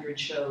 100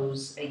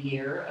 shows a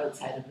year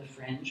outside of the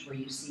Fringe where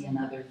you see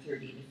another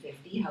 30 to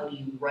 50? How do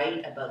you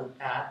write about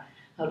that?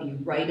 How do you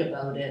write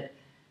about it,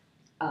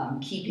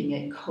 keeping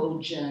it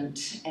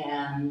cogent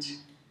and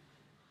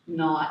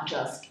not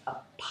just a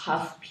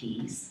puff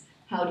piece?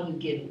 How do you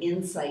give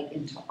insight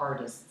into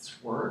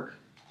artists' work?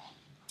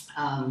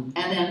 And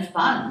then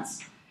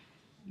funds.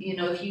 You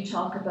know, if you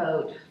talk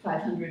about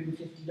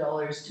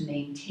 $550 to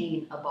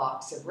maintain a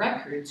box of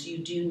records, you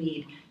do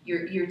need,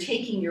 you're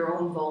taking your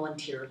own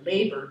volunteer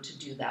labor to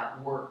do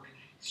that work.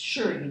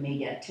 Sure, you may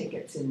get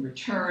tickets in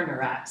return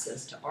or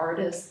access to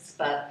artists,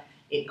 but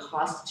it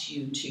costs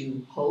you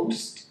to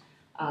host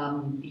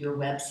your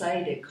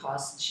website. It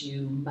costs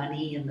you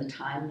money and the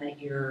time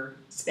that you're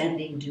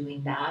spending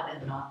doing that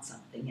and not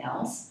something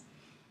else.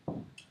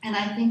 And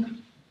I think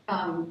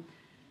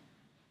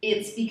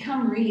it's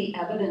become really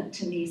evident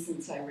to me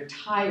since I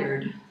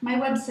retired. My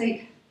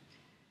website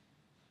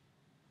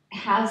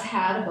has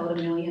had about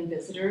 1 million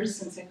visitors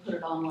since I put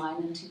it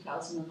online in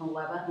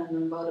 2011, and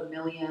then about 1.7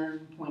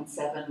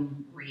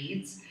 million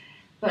reads.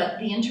 But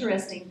the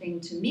interesting thing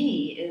to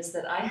me is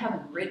that I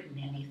haven't written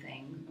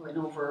anything in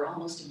over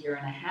almost 1.5 years,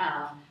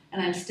 and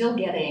I'm still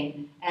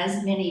getting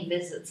as many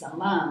visits a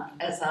month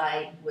as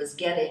I was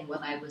getting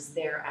when I was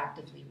there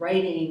actively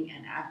writing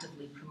and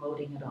actively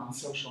promoting it on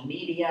social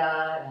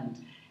media, and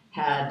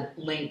had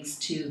links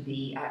to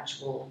the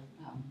actual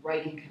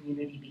writing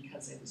community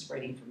because I was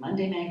writing for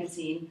Monday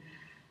Magazine.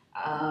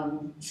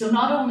 So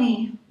not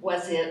only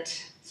was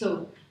it,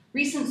 so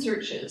recent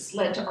searches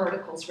led to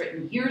articles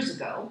written years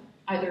ago,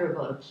 either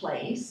about a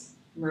place,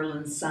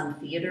 Merlin's Sun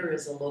Theatre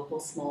is a local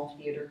small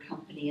theatre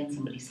company in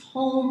somebody's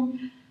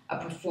home, a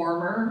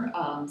performer,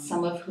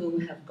 some of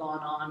whom have gone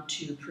on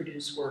to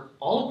produce work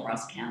all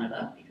across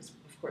Canada, because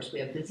of course we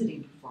have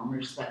visiting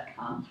performers that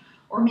come,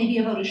 or maybe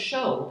about a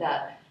show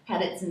that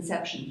had its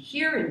inception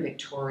here in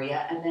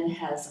Victoria and then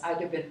has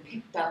either been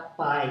picked up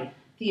by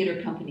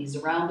theatre companies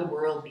around the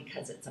world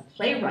because it's a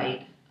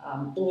playwright,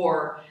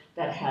 or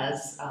that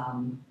has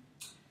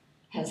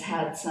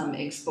had some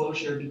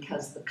exposure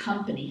because the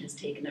company has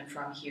taken it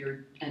from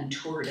here and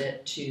toured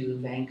it to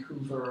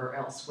Vancouver or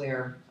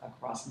elsewhere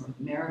across North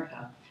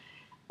America.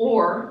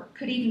 Or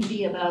could even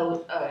be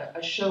about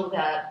a show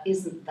that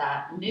isn't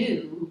that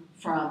new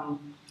from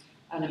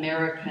an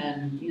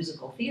American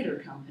musical theater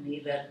company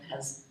that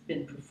has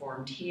been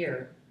performed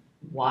here.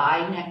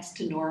 Why Next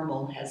to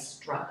Normal has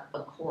struck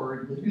a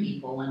chord with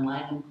people in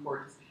Lyman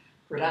Court's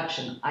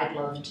production, I'd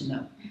love to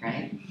know,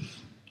 right?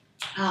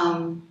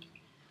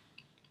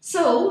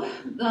 So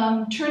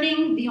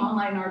turning the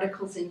online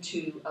articles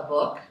into a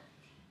book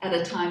at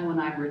a time when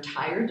I'm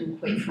retired and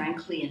quite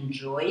frankly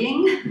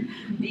enjoying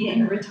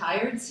being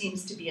retired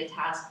seems to be a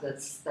task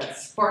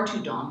that's far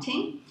too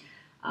daunting.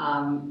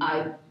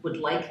 I would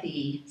like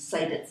the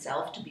site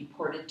itself to be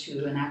ported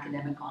to an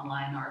academic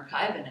online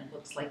archive, and it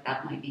looks like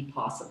that might be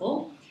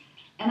possible.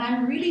 And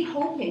I'm really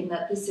hoping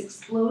that this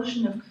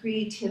explosion of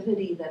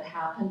creativity that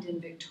happened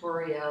in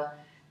Victoria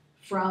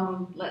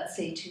from, let's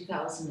say,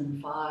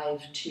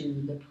 2005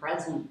 to the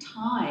present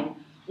time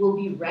will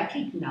be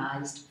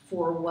recognized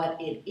for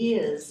what it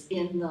is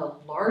in the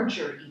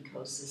larger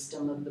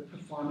ecosystem of the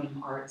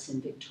performing arts in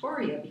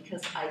Victoria,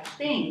 because I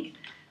think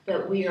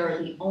that we are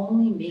the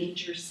only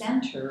major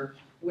center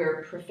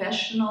where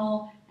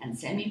professional and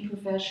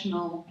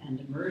semi-professional and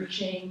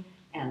emerging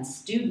and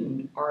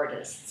student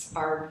artists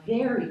are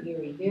very,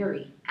 very,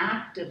 very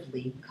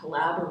actively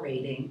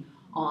collaborating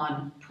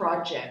on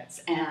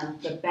projects,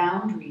 and the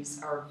boundaries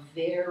are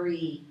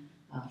very,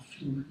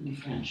 in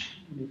French,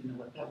 I don't even know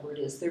what that word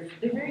is, they're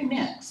very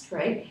mixed,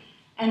 right?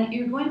 And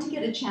you're going to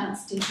get a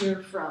chance to hear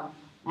from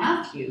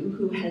Matthew,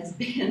 who has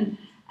been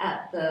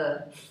at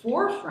the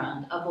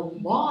forefront of a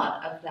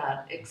lot of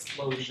that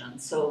explosion.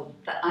 So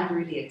I'm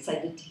really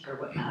excited to hear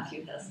what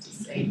Matthew has to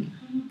say.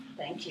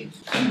 Thank you.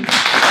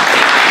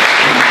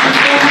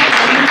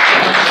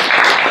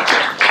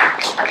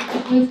 I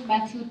request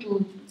Matthew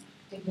to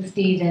take the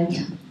stage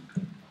and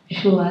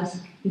show us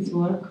his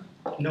work.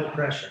 No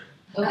pressure.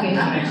 Okay,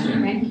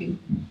 thank you.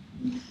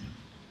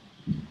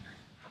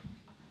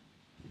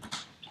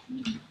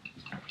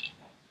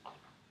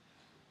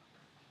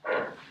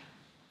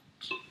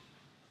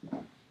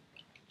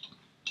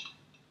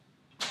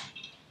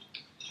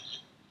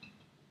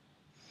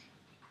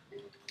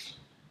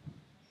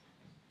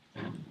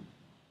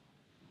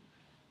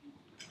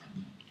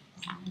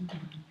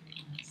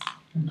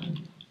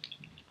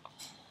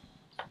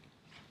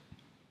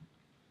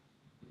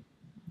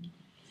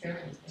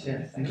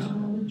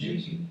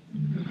 Technology.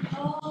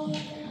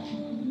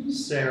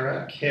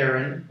 Sarah,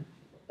 Karen,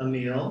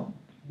 Emil,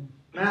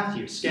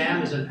 Matthew.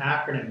 SCAM is an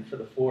acronym for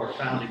the 4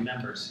 founding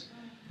members.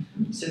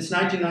 Since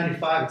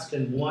 1995, it's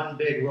been one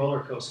big roller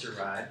coaster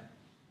ride.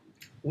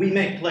 We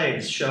make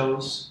plays,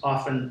 shows,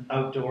 often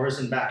outdoors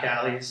in back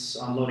alleys,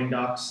 on loading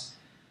docks,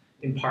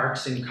 in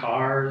parks, in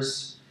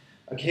cars,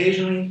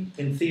 occasionally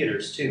in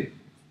theaters too.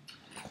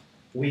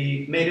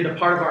 We made it a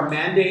part of our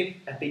mandate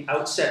at the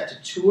outset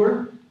to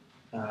tour.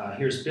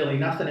 Here's Billy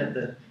Nothing at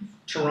the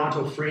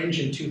Toronto Fringe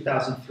in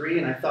 2003,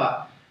 and I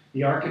thought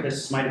the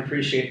archivists might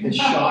appreciate this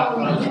shot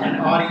of an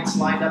audience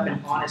lined up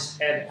in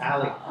Honest Ed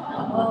Alley.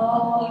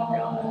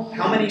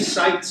 How many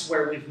sites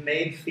where we've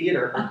made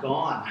theater are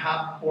gone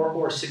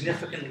or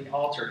significantly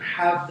altered?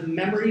 Have the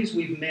memories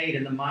we've made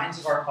in the minds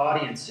of our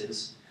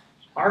audiences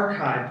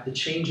archived the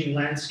changing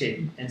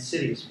landscape and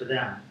cities for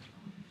them?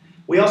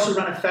 We also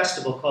run a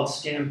festival called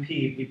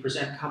Stampede. We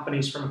present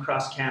companies from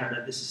across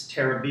Canada. This is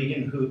Tara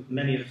Began, who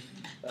many of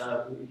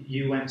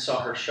you went and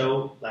saw her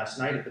show last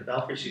night at the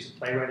Belfry. She's a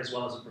playwright as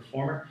well as a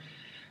performer.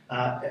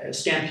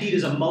 Stampede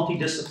is a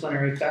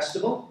multidisciplinary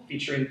festival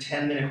featuring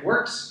 10-minute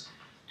works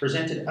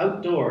presented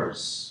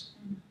outdoors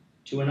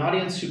to an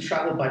audience who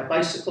travel by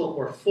bicycle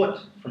or foot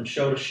from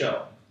show to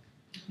show.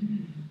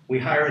 We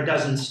hire a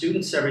dozen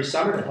students every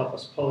summer to help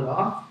us pull it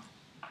off.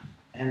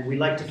 And we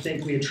like to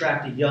think we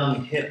attract a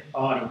young, hip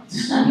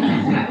audience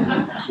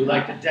who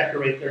like to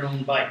decorate their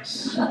own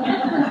bikes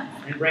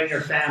and bring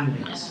their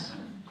families.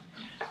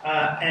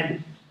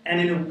 And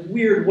in a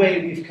weird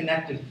way, we've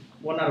connected,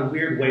 well, not a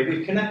weird way,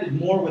 we've connected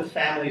more with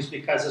families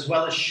because as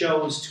well as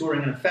shows,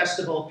 touring, and a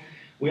festival,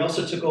 we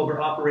also took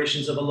over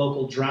operations of a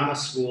local drama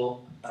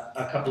school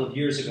a couple of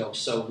years ago.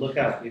 So look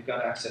out, we've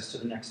got access to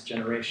the next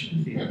generation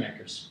of theater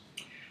makers.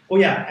 Oh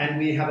yeah, and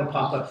we have a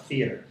pop-up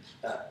theater.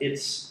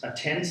 It's a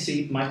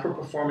 10-seat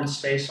micro-performance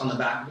space on the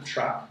back of the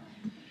truck.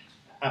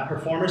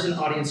 Performers and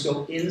audience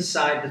go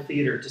inside the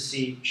theater to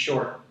see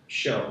short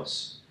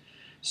shows.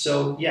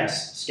 So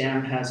yes,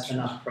 SCAM has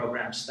enough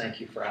programs. Thank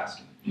you for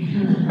asking.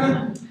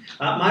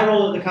 My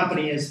role at the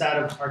company is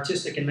that of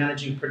artistic and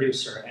managing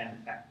producer. And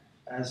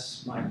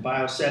as my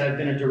bio said, I've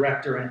been a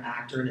director, an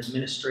actor, an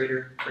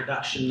administrator,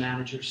 production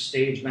manager,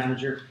 stage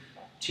manager,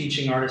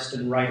 teaching artist,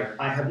 and writer.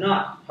 I have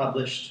not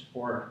published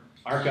or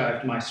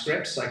archived my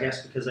scripts, I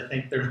guess because I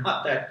think they're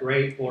not that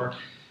great, or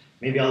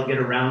maybe I'll get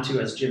around to,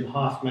 as Jim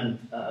Hoffman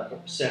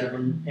said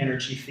of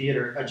Energy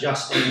Theatre,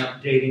 adjusting and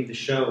updating the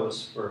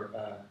shows for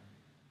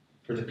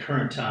the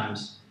current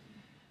times.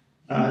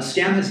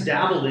 SCAM has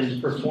dabbled in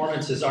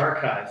performances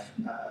archive.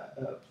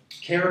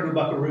 Caribou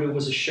Buckaroo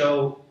was a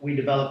show we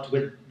developed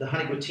with the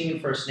Honeyguatine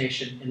First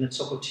Nation in the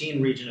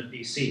Tsokoteen region of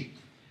BC.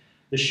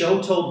 The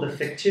show told the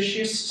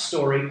fictitious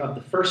story of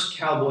the first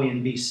cowboy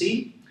in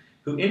BC,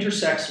 who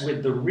intersects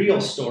with the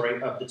real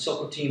story of the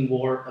Tsokoteen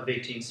War of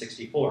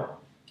 1864.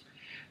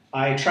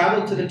 I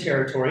traveled to the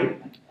territory,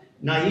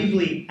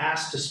 naively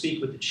asked to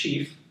speak with the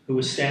chief, who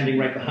was standing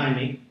right behind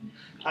me.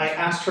 I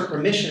asked for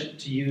permission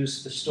to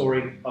use the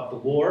story of the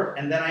war,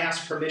 and then I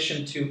asked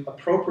permission to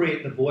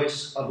appropriate the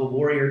voice of a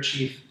warrior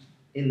chief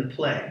in the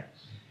play.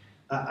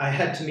 I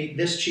had to meet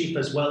this chief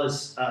as well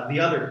as the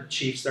other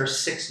chiefs. There are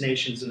 6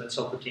 nations in the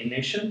Tsokoteen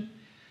Nation.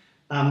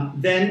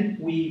 Then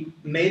we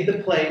made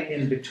the play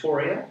in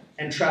Victoria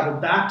and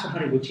traveled back to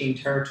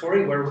Honeyguatine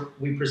territory, where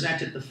we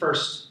presented the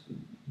first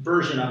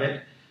version of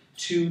it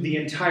to the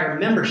entire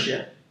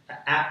membership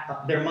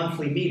at their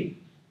monthly meeting.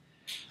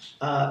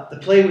 The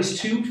play was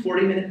 2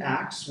 40-minute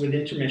acts with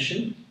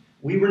intermission.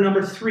 We were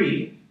number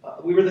 3.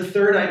 We were the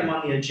 3rd item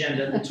on the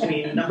agenda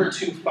between number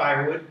 2,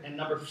 firewood, and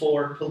number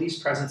 4, police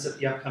presence at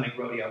the upcoming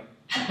rodeo.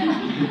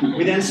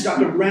 We then stuck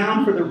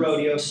around for the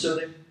rodeo so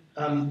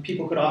that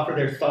people could offer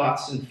their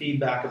thoughts and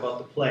feedback about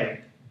the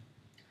play.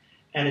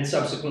 And it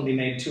subsequently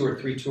made 2 or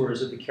 3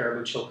 tours of the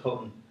Caribou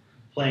Chilcotin,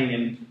 playing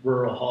in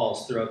rural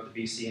halls throughout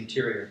the BC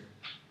interior.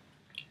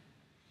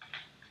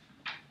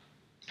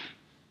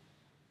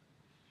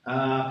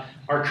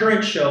 Our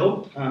current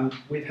show,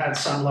 we've had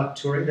some luck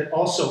touring, that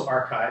also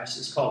archives,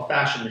 is called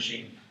Fashion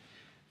Machine.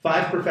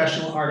 5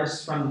 professional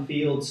artists from the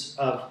fields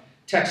of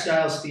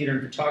textiles, theater,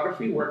 and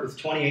photography work with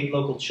 28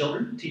 local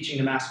children, teaching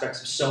them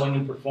aspects of sewing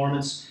and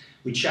performance.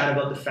 We chat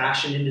about the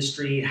fashion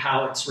industry,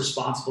 how it's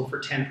responsible for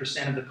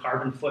 10% of the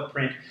carbon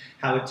footprint,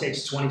 how it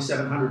takes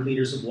 2,700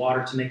 liters of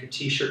water to make a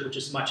t-shirt, which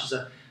is as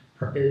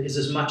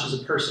much as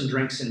a person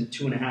drinks in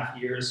 2.5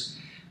 years.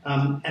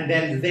 And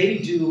then they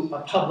do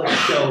a public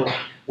show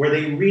where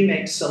they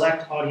remake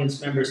select audience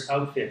members'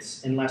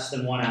 outfits in less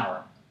than 1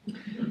 hour.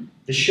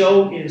 The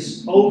show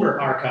is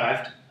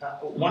over-archived.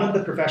 One of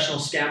the professional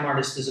SCAM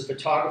artists is a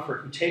photographer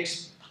who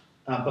takes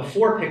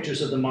before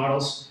pictures of the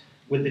models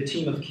with the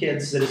team of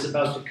kids that is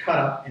about to cut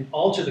up and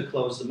alter the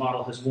clothes the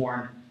model has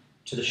worn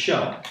to the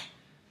show.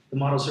 The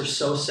models are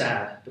so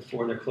sad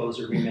before their clothes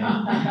are remade.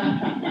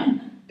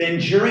 Then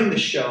during the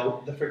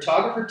show, the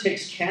photographer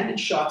takes candid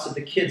shots of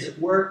the kids at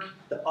work,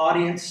 the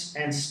audience,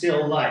 and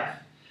still life.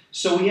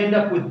 So we end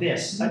up with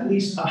this, at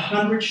least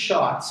 100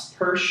 shots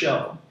per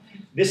show.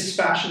 This is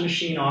Fashion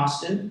Machine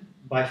Austin,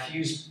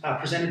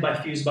 presented by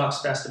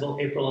Fusebox Festival,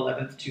 April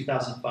 11th,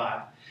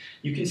 2005.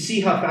 You can see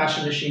how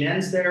Fashion Machine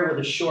ends there with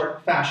a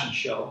short fashion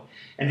show,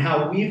 and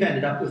how we've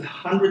ended up with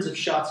hundreds of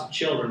shots of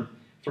children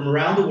from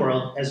around the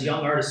world as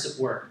young artists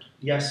at work.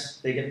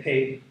 Yes, they get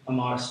paid a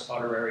modest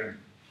honorarium.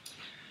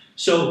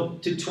 So,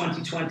 to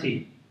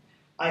 2020.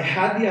 I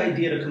had the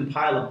idea to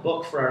compile a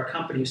book for our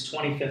company's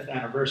 25th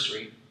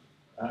anniversary,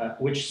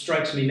 which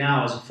strikes me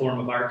now as a form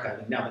of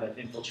archiving, now that I've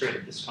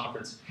infiltrated this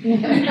conference.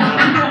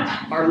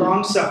 Our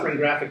long-suffering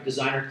graphic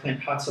designer,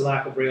 Clint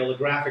Hutzelak of Rayola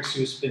Graphics,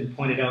 who's been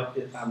pointed out,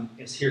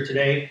 is here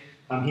today.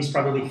 He's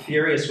probably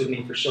furious with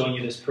me for showing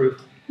you this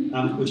proof,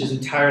 which is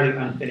entirely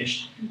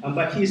unfinished.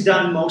 But he's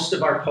done most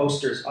of our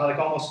posters, like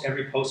almost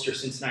every poster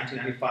since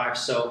 1995,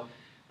 so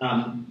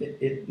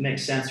it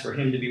makes sense for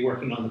him to be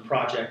working on the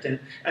project. And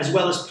as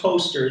well as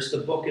posters, the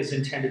book is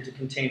intended to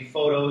contain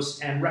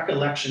photos and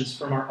recollections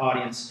from our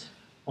audience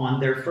on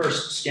their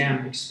first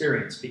scam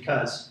experience,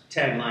 because,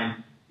 tagline,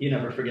 you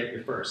never forget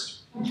your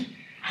first.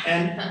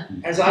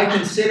 And as I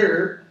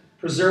consider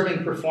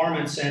preserving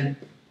performance and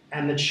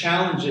the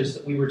challenges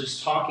that we were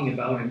just talking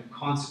about and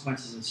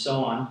consequences and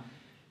so on,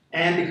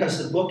 and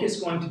because the book is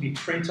going to be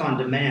print on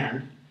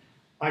demand,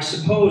 I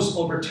suppose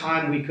over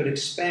time we could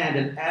expand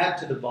and add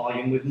to the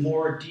volume with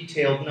more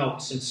detailed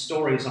notes and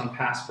stories on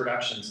past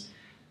productions,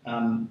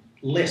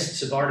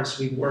 lists of artists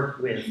we've worked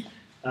with.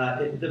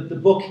 The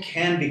book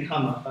can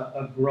become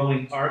a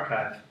growing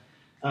archive.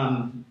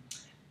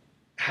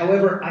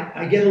 However,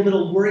 I get a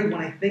little worried when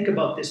I think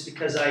about this,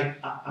 because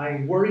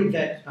I worry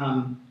that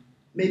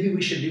maybe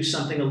we should do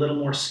something a little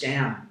more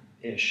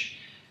scam-ish,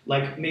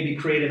 like maybe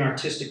create an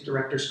artistic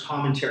director's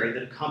commentary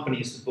that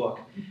accompanies the book,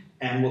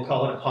 and we'll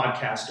call it a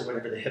podcast or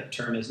whatever the hip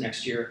term is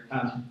next year.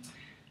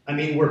 I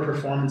mean, we're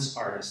performance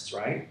artists,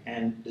 right?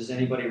 And does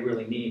anybody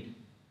really need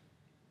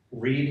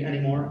read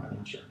anymore? I'm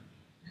not sure.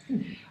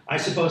 I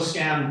suppose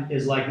Scam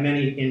is like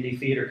many indie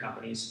theater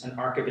companies, an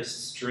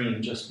archivist's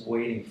dream just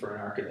waiting for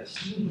an archivist.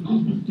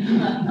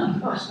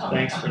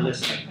 Thanks for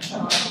listening.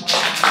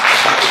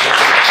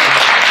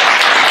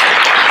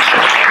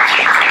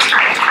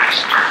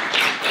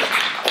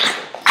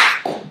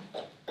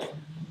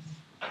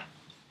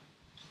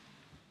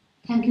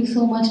 Thank you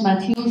so much,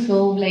 Matthew.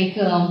 So,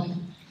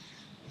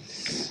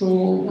 so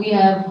we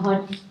have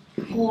heard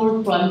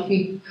 4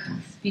 prolific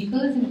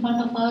speakers in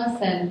front of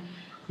us and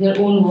their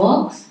own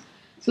works.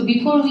 So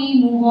before we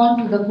move on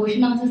to the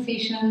question answer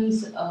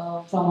sessions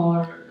from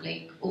our,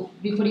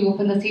 before we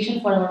open the session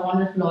for our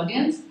wonderful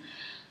audience,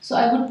 so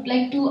I would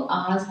like to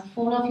ask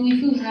 4 of you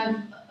if you have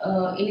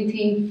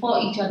anything for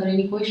each other,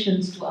 any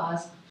questions to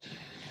ask.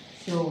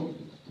 So,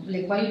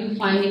 while you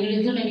find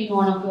any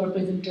one of your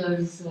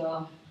presenters,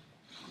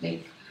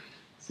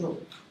 so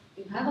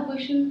you have a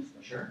question?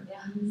 Sure.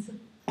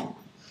 Yeah.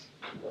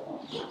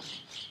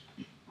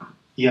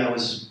 Yeah, I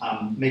was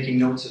making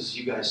notes as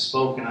you guys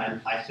spoke, and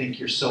I think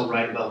you're so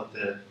right about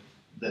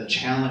the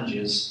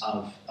challenges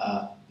of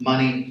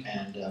money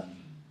and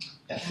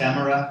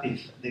ephemera,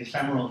 the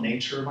ephemeral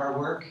nature of our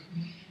work,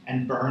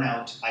 and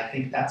burnout. I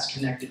think that's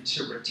connected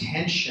to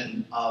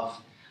retention of,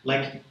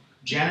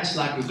 Janis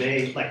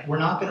Couvée, we're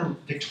not going to,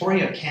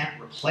 Victoria can't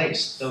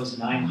replace those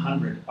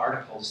 900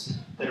 articles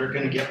that are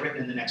going to get written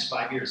in the next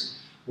 5 years.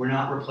 We're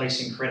not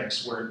replacing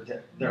critics.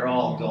 They're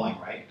all going,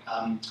 right?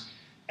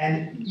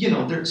 And,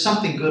 there's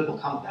something good will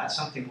come of that.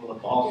 Something will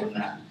evolve from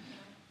that.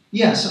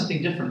 Yeah,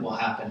 something different will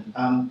happen.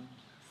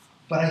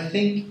 But I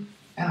think,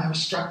 and I was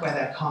struck by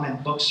that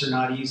comment, books are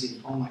not easy.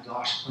 Oh my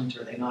gosh, Clint,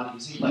 are they not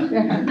easy?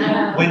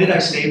 When did I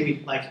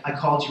say, I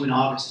called you in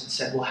August and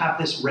said, we'll have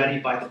this ready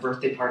by the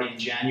birthday party in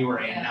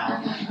January, and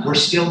now we're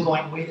still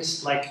going,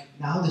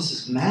 now this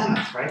is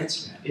mammoth, right?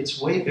 It's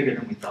way bigger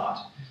than we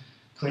thought.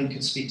 Clint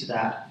could speak to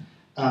that.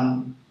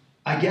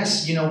 I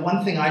guess,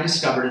 one thing I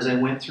discovered as I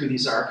went through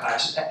these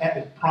archives,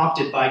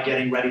 prompted by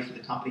getting ready for the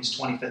company's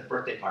 25th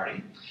birthday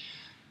party,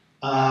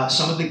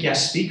 some of the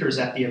guest speakers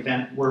at the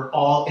event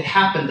it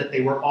happened that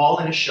they were all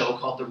in a show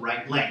called The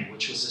Right Lane,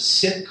 which was a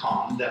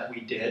sitcom that we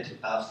did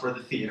for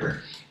the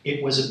theater.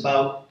 It was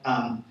about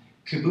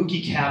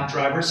kabuki cab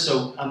drivers,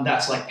 so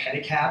that's like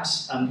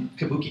pedicabs.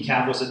 Kabuki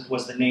cab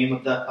was the name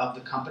of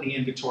the company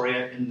in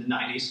Victoria in the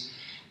 90s.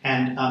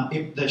 And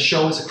the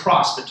show was a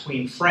cross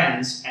between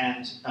Friends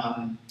and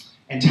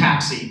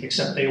Taxi,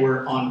 except they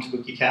were on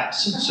kabuki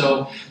cabs.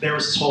 So there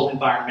was this whole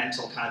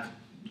environmental kind of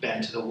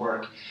bent to the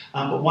work.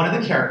 But one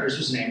of the characters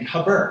was named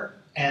Haber,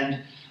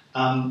 and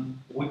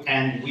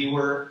we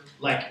were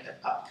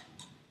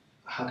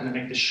how can I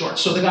make this short?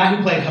 So the guy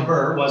who played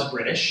Haber was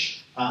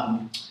British,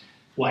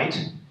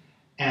 white,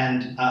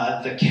 and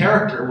the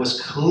character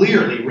was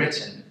clearly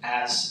written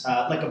as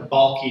a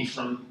Balky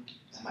from,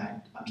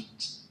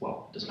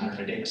 doesn't matter if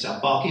I date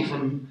myself, Balky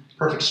from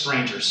Perfect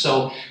Strangers.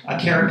 So a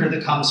character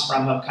that comes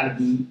from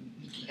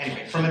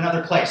from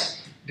another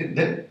place.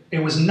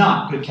 It was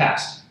not good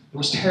cast. It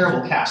was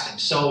terrible casting.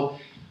 So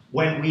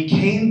when we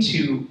came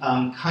to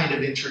kind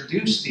of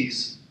introduce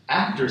these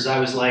actors, I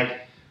was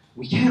like,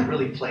 we can't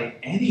really play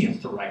any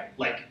of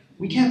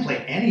we can't play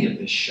any of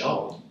this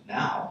show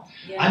now.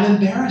 Yeah. I'm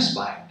embarrassed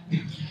by it.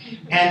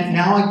 And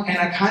now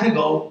I kind of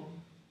go,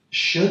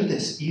 should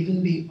this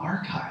even be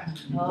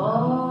archived?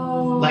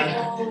 Oh. Like,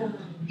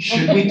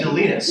 should we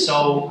delete it?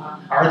 So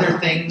are there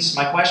things,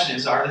 my question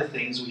is, are there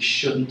things we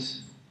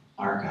shouldn't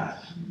archive?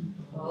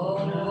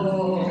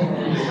 Oh.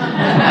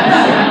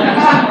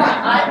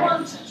 I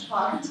want to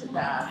talk to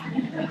that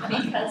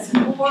because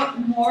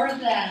more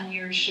than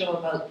your show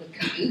about the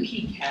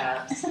kabuki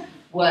cabs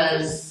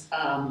was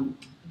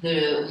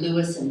the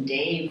Lewis and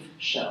Dave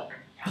show.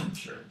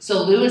 Sure.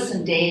 So Lewis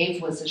and Dave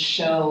was a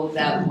show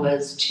that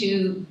was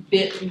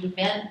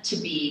meant to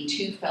be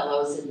two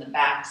fellows in the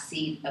back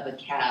seat of a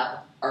cab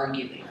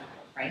arguing,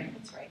 right?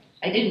 That's right.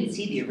 I didn't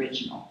see the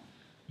original.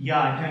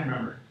 Yeah, I can't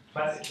remember.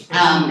 But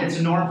it's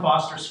a Norm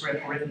Foster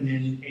script written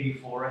in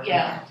 '84, I think.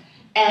 Yeah,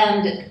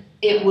 and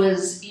it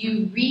was,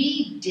 you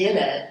redid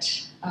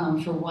it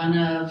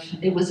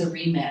it was a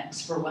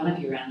remix for one of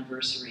your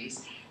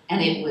anniversaries,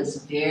 and it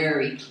was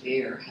very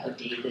clear how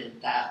dated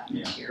that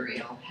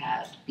material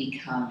had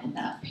become in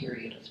that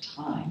period of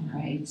time,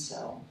 right?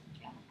 So,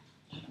 yeah.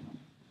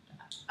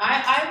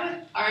 I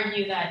would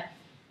argue that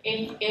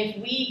if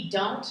we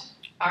don't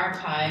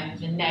archive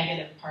the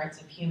negative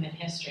parts of human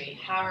history,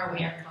 how are we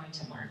ever going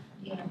to learn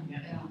from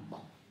them?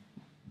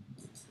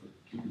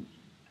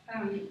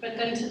 But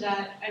then to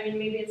that, I mean,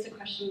 maybe it's a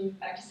question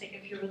back to say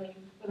if you're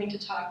willing to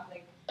talk,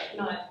 like,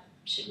 not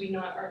should we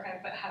not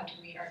archive, but how do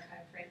we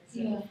archive, right?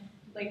 So,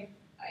 like,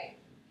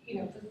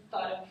 the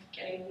thought of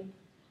getting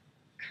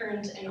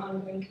current and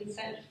ongoing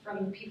consent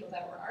from the people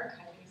that were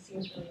archiving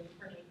seems really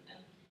important.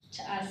 And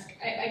to ask,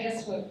 I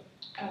guess what,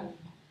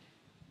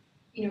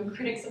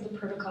 critics of the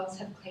protocols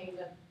have claimed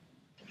that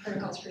the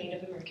protocols for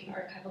Native American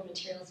archival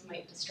materials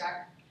might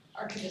distract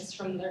archivists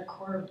from their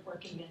core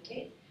working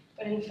mandate.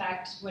 But in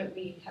fact, what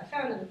we have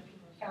found, and what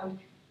people have found,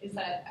 is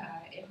that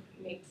it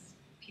makes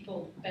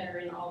people better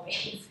in all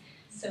ways.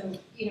 So,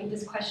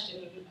 this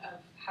question of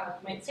how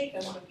it might say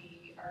they want to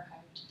be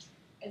archived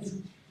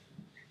is,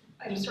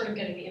 I'm sort of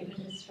getting the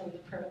impetus from the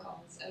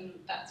protocols, and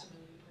that's a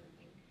really important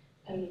thing.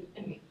 And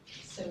anyway,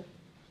 so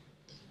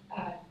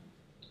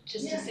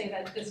just to say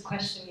that this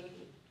question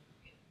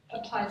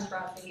applies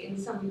broadly in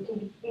some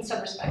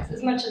respects,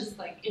 as much as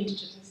like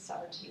Indigenous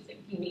sovereignty is a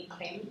unique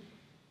claim,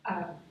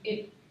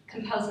 it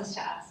compels us to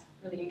ask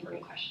really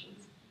important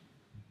questions.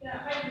 Yeah,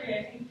 I agree.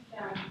 I think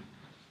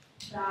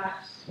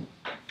that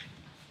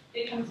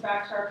it comes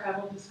back to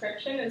archival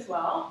description as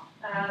well,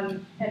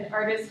 and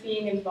artists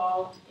being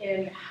involved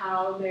in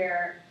how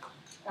their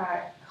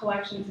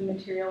collections and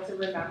materials are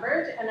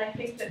remembered. And I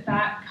think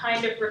that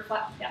kind of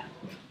reflects,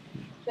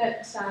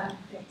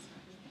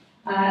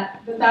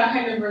 that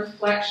kind of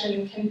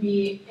reflection can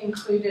be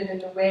included in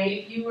the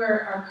way, if you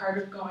are part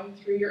of going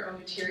through your own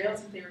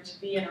materials, if they were to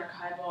be an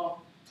archival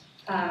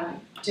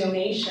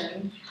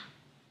donation,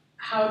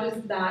 how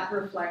does that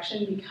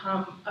reflection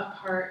become a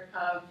part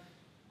of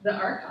the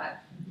archive?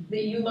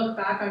 That you look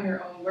back on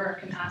your own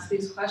work and ask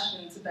these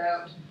questions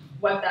about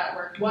what that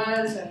work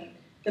was and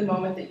the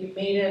moment that you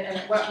made it, and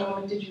at what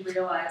moment did you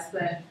realize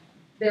that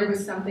there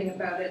was something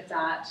about it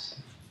that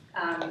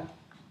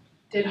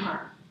did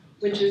harm,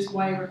 which is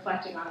why you're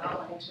reflecting on not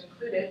wanting to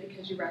include it,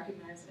 because you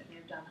recognize that it may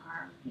have done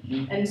harm.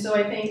 Mm-hmm. And so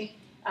I think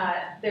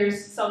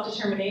there's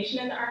self-determination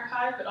in the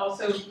archive, but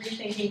also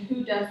rethinking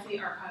who does the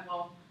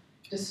archival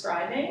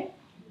describing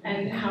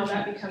and how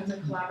that becomes a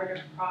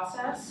collaborative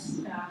process,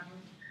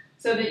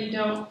 so that you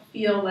don't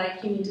feel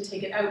like you need to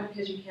take it out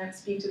because you can't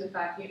speak to the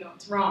fact that you know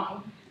it's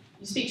wrong.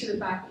 You speak to the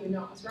fact that you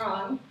know it's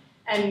wrong,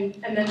 and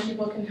then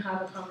people can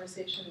have a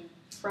conversation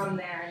from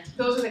there.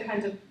 Those are the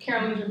kinds of,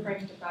 Carolyne's referring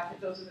to the fact that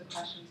those are the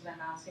questions that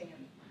I'm asking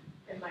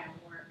in my own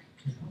work.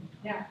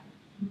 Yeah.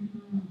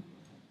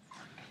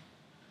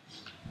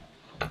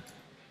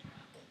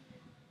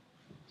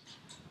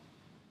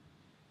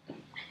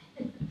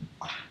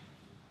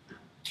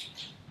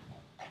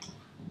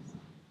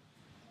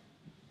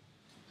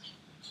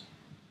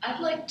 I'd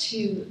like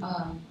to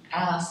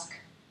ask,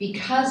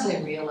 because I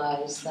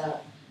realize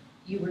that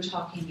you were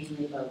talking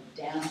mainly about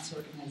dance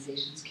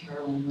organizations,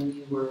 Carolyne, when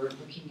you were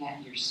looking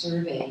at your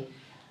survey.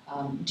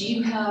 Do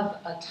you have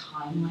a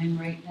timeline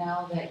right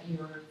now that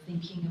you're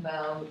thinking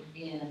about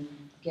in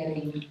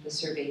getting the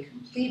survey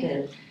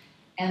completed?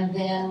 And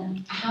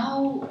then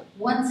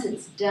once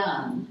it's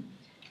done,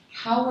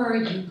 how are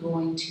you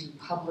going to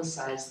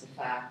publicize the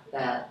fact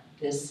that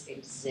this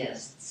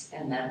exists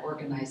and that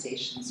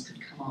organizations could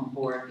come on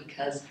board?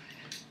 Because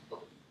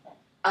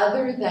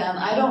other than,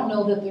 I don't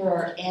know that there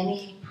are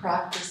any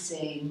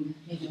practicing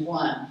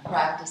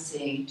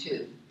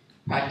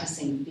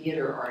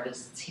theater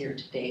artists here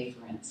today,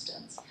 for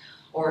instance,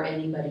 or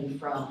anybody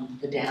from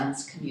the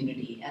dance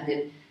community.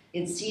 And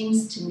it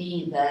seems to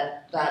me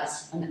that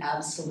that's an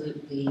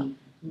absolutely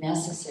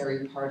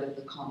necessary part of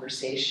the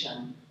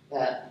conversation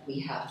that we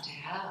have to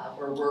have,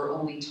 or we're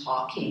only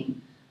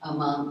talking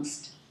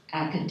amongst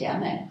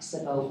academics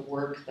about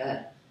work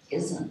that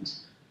isn't.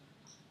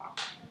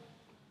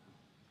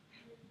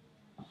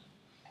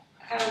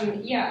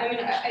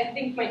 I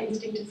think my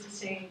instinct is to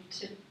say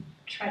to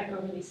try to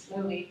go really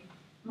slowly,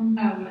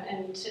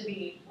 and to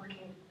be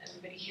working and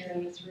everybody here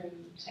in this room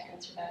to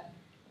answer that.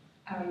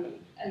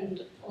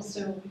 And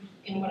also,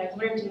 in what I've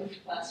learned in the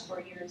last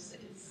 4 years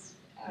is,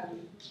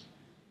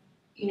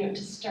 to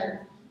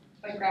start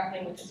by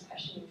grappling with this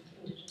question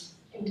of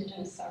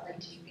indigenous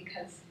sovereignty,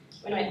 because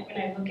when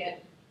I look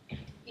at,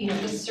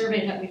 the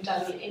survey that we've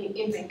done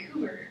in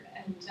Vancouver,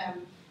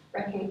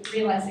 and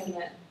realizing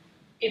that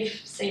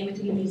if, say,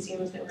 within the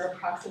museums there were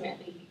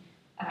approximately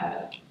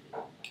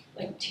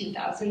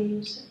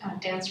 2,000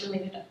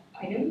 dance-related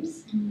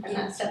items, and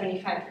that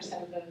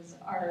 75% of those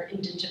are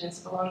indigenous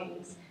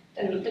belongings,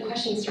 then the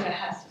question sort of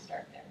has to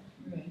start there,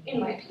 in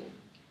my opinion.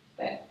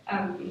 But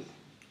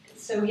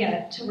so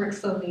yeah, to work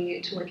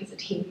slowly, to work as a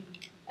team,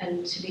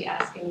 and to be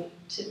asking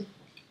the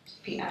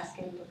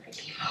right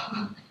people,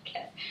 I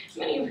guess,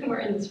 many of whom are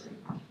in this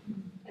room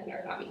and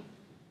are not me.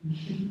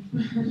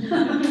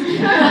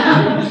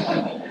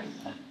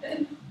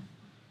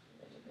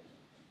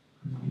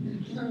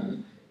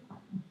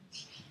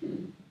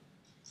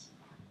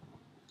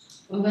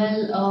 Well, let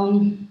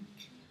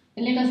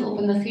us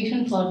open the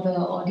session for the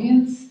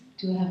audience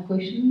to have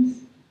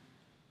questions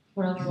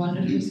for our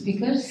wonderful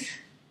speakers.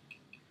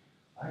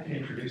 I can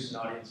introduce an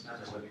audience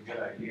member with a good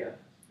idea.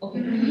 Okay.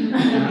 I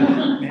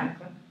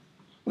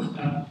don't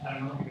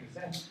know what you're going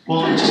to say.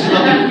 Well, just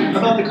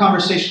about the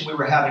conversation we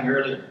were having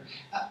earlier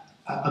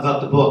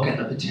about the book and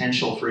the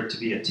potential for it to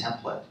be a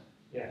template.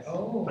 Yes.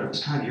 But it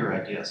was kind of your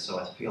idea, so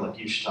I feel like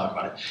you should talk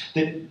about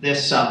it.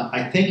 This,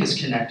 I think, is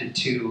connected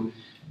to,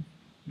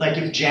 like,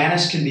 if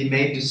Janis can be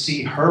made to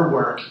see her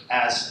work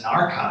as an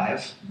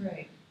archive,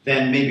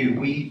 then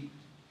maybe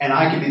and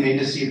I can be made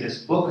to see this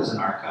book as an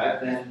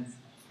archive, and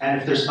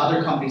if there's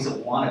other companies that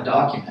want to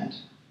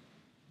document.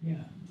 Yeah.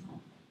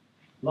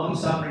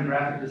 Long-suffering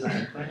graphic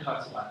designer, Clint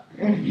Huxley.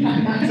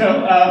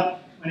 So,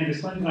 my name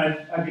is Clint, and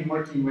I've been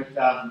working with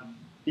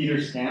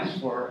theater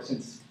STEM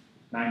since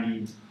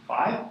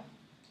 '95,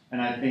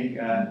 and I think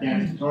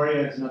Dance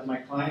Victoria is another my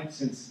client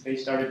since they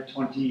started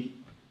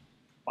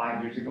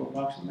 25 years ago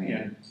approximately,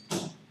 and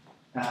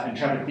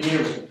Intrepid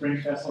Theater with the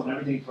Fringe Festival and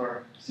everything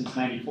since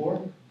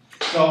 '94.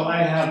 So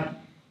I have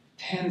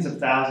tens of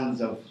thousands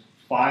of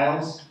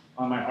files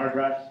on my hard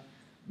drive,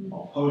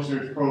 all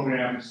posters,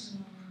 programs,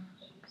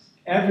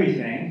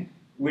 everything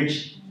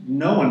which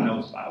no one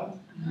knows about.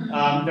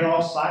 They're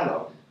all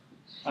siloed.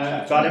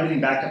 I've got everything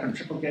backed up in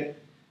triplicate,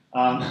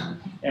 and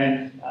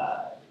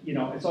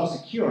it's all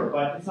secure,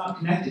 but it's not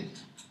connected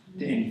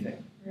to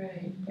anything.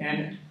 Right.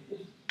 And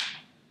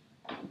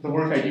the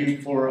work I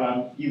do for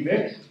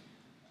UVic,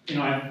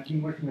 I've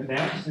been working with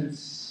them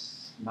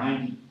since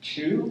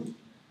 '92,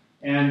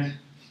 and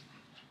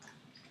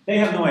they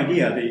have no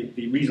idea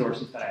the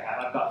resources that I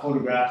have. I've got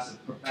photographs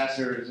of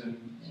professors and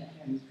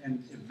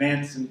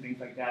events and things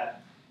like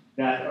that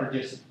are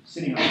just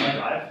sitting on my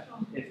drive.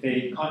 If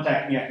they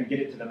contact me, I can get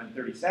it to them in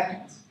 30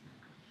 seconds.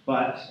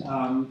 But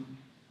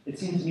it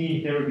seems to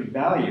me there would be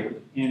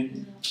value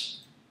in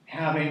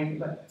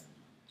having,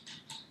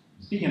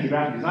 speaking of the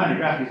graphic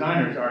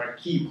designers are a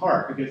key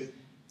part, because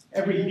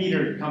every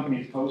theater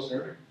company's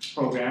poster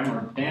program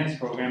or dance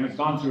program has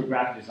gone through a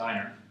graphic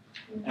designer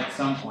at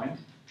some point.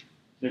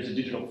 There's a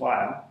digital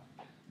file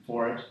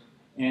for it,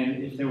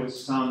 and if there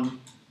was some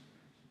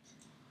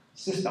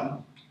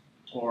system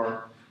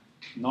or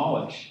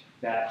knowledge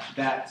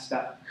that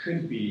stuff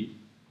could be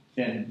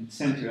then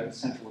sent to a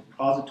central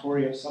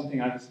repository of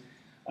something. I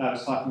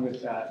was talking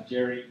with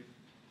Jerry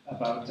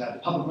about the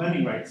Public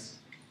Lending Rights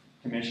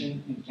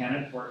Commission in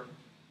Canada.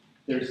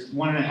 There's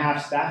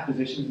 1.5 staff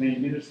positions, and they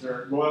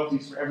administer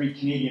royalties for every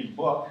Canadian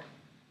book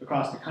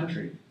across the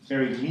country. It's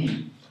very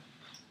lean.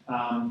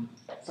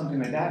 Something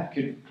like that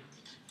could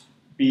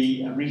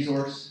be a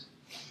resource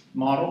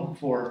model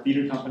for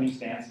theater companies,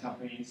 dance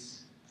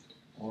companies,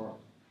 or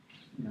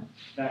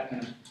that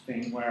kind of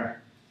thing,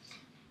 where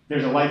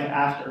there's a life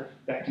after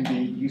that can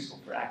be useful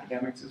for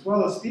academics as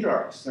well as theater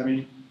artists. I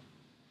mean,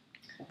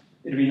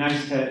 it'd be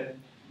nice to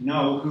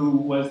know who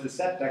was the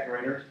set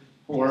decorator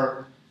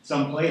for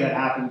some play that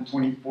happened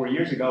 24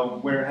 years ago,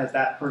 and where has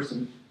that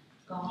person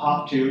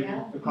popped to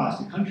across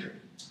the country.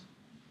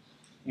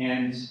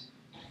 And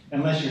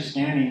unless you're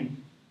scanning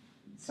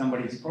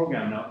somebody's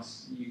program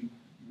notes, you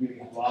really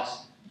have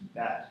lost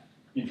that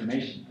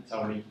information that's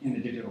already in the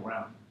digital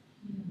realm.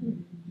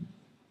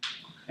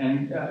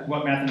 And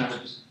what Matt and I were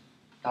just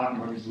talking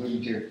about, was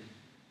alluding to,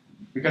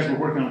 because we're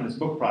working on this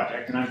book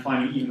project, and I'm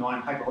finding, even though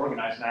I'm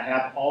hyper-organized and I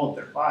have all of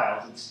their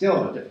files, it's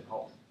still a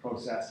difficult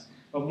process.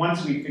 But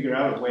once we figure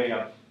out a way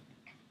of,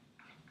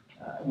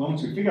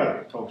 once we figure out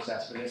a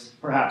process for this,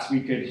 perhaps we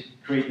could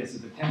create this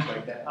as a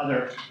template that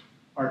other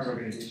arts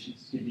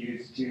organizations could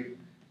use to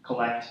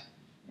collect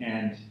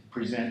and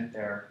present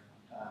their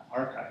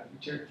archival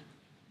material.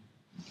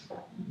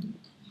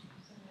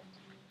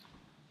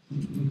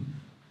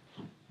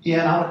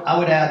 Yeah, and I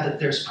would add that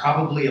there's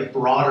probably a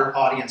broader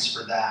audience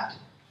for that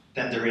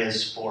than there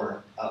is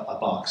for a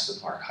box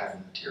of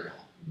archival material.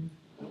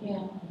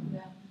 Yeah.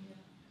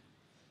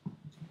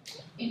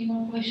 Any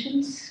more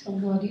questions from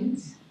the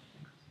audience?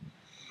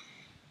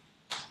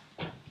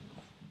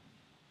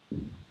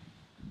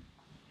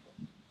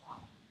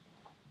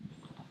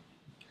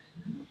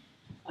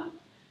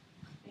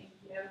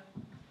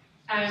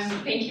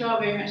 Thank you all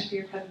very much for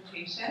your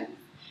presentation.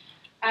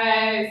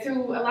 So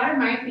a lot of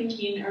my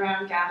thinking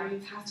around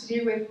gatherings has to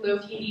do with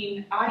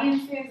locating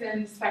audiences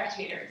and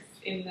spectators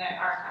in the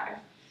archive.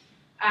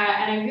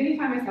 And I really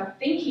find myself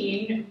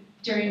thinking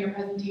during your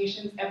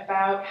presentations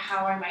about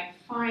how I might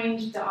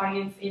find the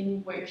audience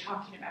in what you're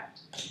talking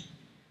about.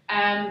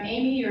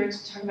 Amy, you were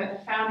talking about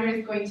the founder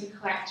is going to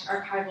collect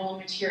archival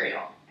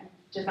material. And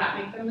does that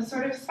make them a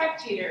sort of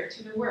spectator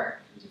to the work?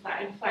 Does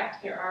that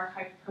inflect their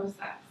archive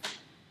process?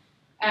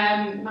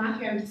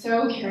 Matthew, I'm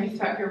so curious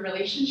about your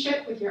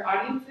relationship with your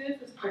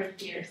audiences as part of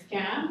Theatre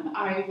Scam.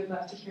 I would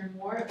love to hear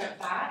more about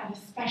that, and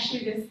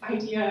especially this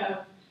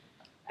idea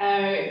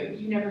of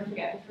you never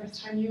forget the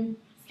first time you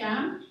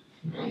scam,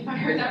 if I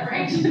heard that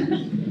right.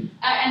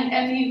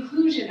 and the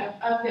inclusion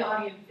of the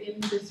audience in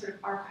this sort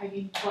of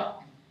archiving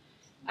book.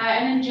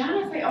 And then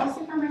Janis, I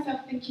also found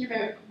myself thinking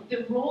about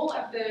the role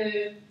of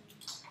the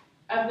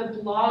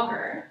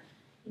blogger,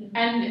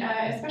 and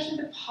especially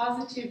the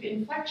positive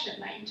inflection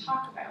that you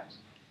talk about.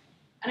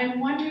 And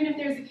I'm wondering if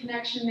there's a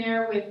connection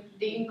there with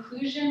the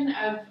inclusion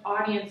of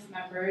audience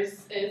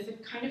members as a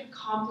kind of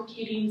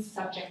complicating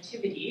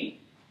subjectivity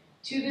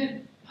to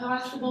the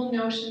possible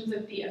notions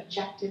of the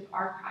objective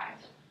archive.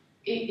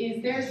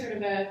 Is there sort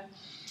of a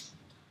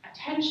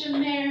tension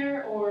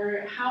there,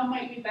 or how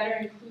might we better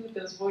include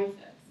those voices?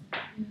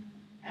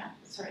 Yeah,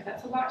 sorry,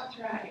 that's a lot to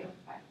throw at you.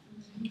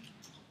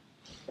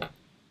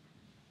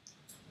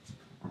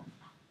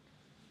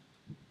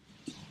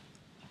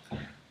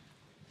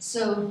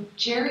 So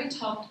Jerry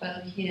talked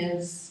about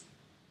his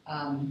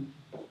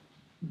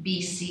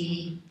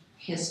BC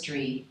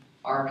history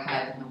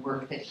archive and the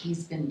work that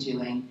he's been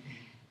doing.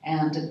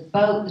 And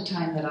about the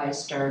time that I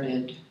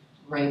started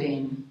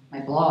writing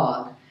my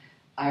blog,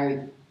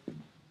 I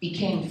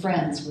became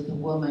friends with a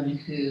woman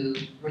who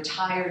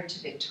retired to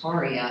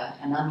Victoria,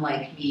 and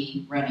unlike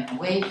me running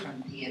away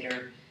from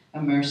theatre,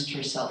 immersed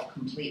herself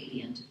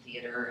completely into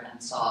theatre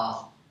and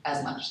saw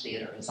as much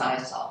theatre as I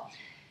saw.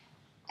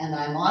 And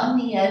I'm on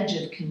the edge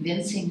of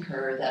convincing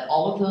her that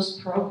all of those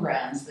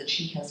programs that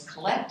she has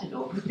collected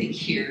over the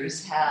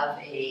years have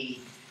a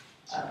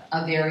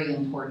very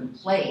important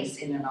place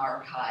in an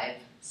archive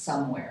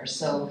somewhere.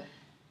 So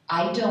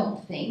I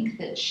don't think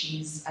that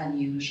she's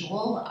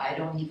unusual. I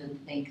don't even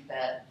think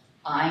that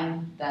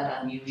I'm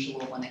that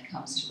unusual when it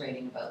comes to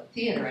writing about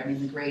theatre. I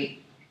mean, the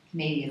great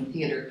Canadian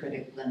theatre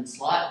critic Lynn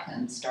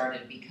Slotkin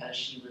started because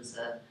she was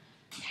a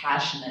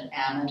passionate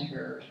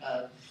amateur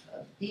of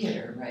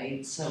theatre,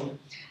 right? So,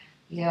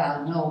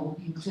 yeah, no,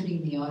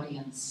 including the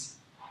audience.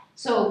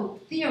 So,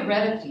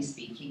 theoretically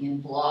speaking,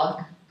 in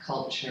blog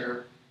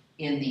culture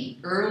in the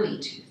early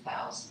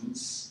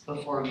 2000s,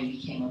 before we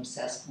became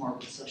obsessed more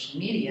with social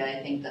media,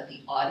 I think that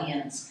the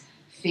audience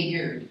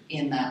figured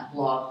in that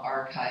blog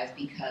archive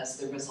because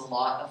there was a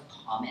lot of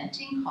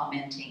commenting.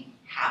 Commenting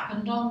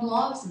happened on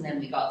blogs, and then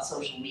we got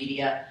social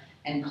media,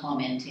 and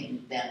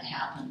commenting then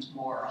happened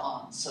more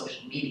on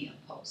social media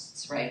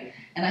posts, right?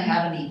 And I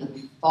haven't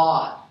even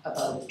thought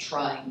about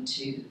trying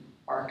to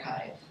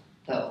archive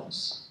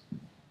those.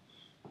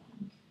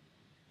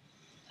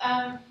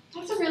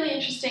 That's a really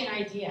interesting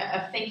idea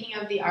of thinking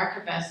of the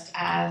archivist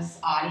as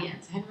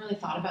audience. I hadn't really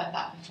thought about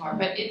that before,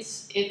 but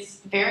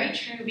it's very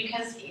true,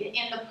 because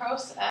in the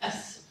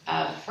process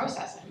of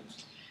processing,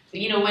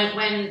 you know,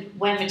 when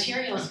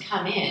materials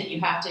come in, you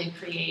have to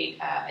create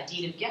a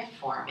deed of gift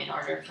form in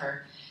order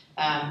for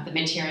the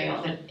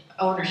material, the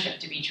ownership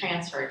to be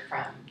transferred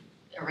from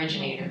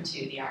originator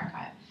to the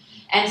archive.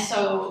 And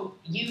so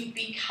you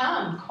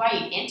become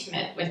quite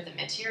intimate with the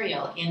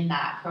material in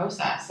that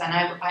process. And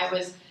I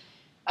was,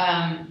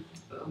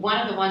 one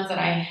of the ones that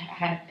I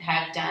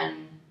had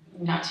done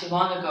not too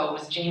long ago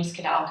was James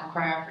Kadalka,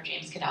 choreographer for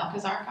James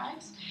Kadalka's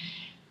archives,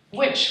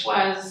 which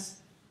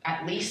was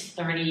at least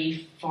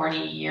 30, 40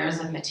 years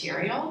of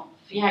material.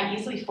 Yeah,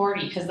 easily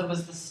 40, because there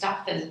was the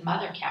stuff that his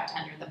mother kept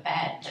under the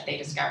bed that they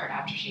discovered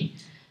after she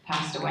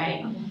passed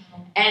away.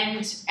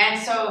 And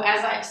so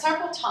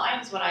several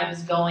times when I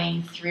was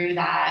going through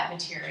that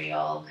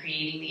material,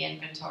 creating the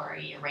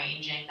inventory,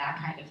 arranging that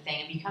kind of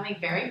thing, and becoming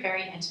very,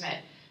 very intimate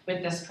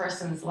with this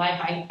person's life,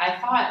 I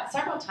thought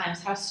several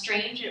times how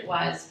strange it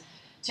was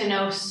to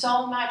know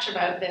so much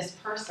about this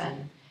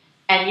person,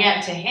 and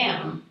yet to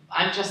him,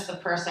 I'm just the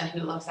person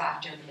who looks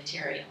after the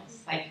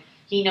materials. Like,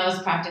 he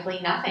knows practically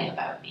nothing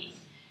about me.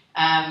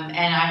 And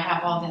I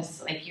have all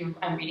this, like,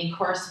 I'm reading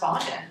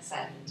correspondence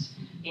and,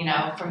 you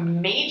know,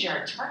 from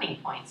major turning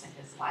points in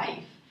his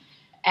life.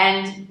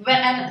 And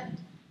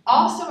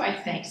also I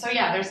think, so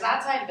yeah, there's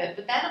that side of it,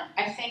 but then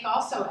I think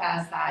also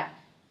as that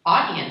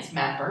audience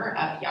member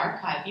of the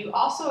archive, you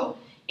also,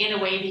 in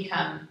a way,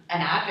 become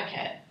an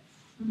advocate.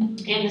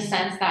 In the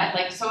sense that,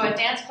 like, so at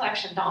Dance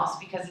Collection Danse,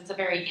 because it's a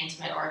very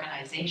intimate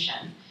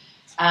organization,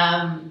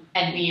 and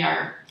we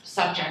are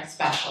subject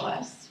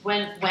specialists,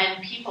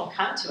 when people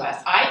come to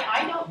us,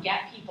 I don't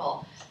get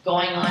people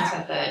going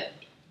onto the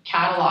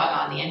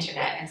catalog on the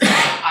internet and saying,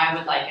 I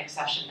would like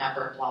accession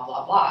number, blah,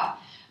 blah, blah.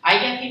 I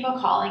get people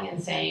calling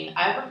and saying,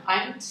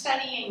 I'm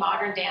studying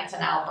modern dance in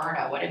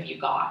Alberta, what have you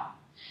got?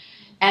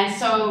 And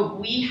so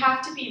we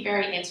have to be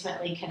very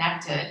intimately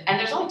connected, and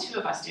there's only 2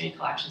 of us doing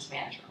collections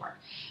management work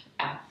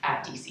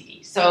at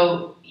DCD.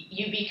 So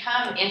you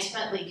become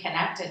intimately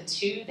connected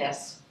to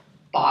this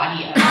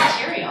body of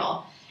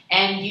material,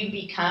 and you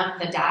become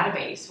the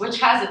database, which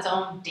has its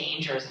own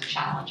dangers and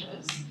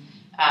challenges,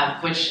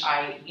 which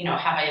I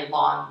have a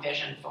long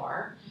vision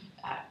for,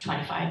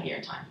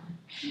 25-year timeline.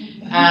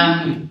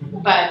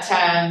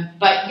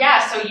 But yeah,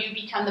 so you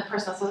become the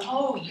person that says,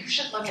 oh, you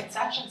should look at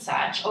such and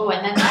such. Oh,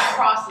 and then that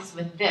crosses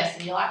with this,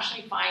 and you'll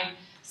actually find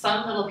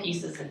some little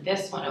pieces in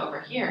this one over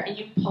here, and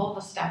you pull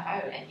the stuff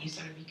out, and you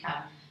sort of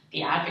become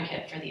the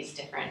advocate for these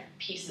different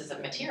pieces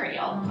of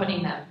material,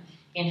 putting them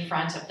in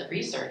front of the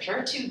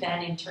researcher to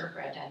then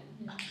interpret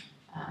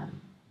and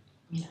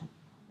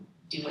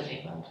do what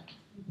they will.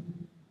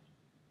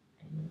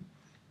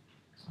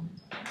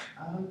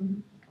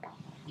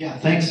 Yeah,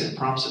 thanks. It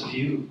prompts a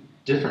few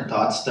different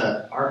thoughts.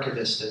 The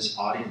archivist as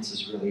audience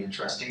is really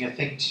interesting. I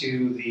think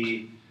too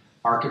the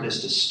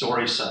archivist as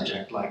story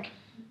subject, like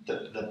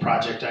the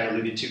project I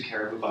alluded to,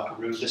 Caribou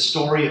Buckaroo, the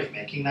story of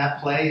making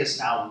that play is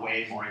now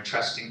way more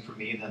interesting for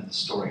me than the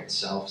story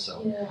itself.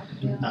 So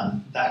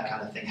that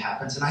kind of thing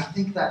happens. And I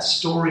think that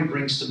story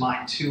brings to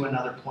mind too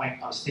another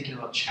point. I was thinking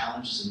about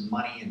challenges and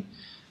money and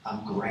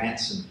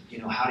grants and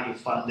how do you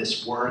fund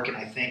this work? And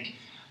I think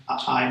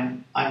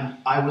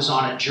I was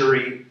on a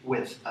jury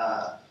with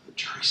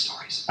jury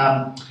stories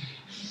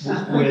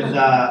with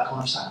Cone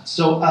of Silence.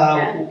 So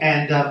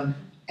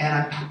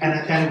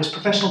and it was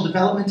professional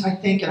development, I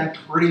think, and I'm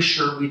pretty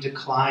sure we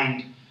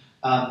declined.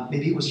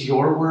 Maybe it was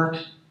your work.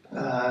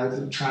 I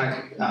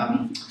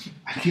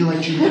feel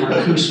like Julie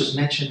Marcuse was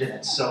mentioned in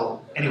it.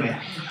 So anyway,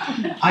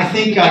 I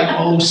think I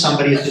owe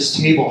somebody at this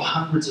table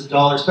hundreds of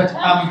dollars, but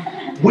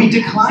we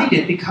declined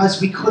it because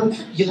we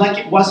couldn't.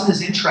 It wasn't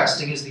as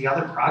interesting as the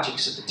other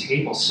projects at the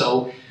table.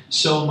 So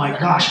my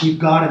gosh, we've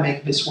got to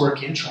make this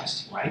work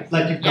interesting, right?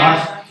 Like you've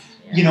got to.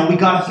 We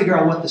got to figure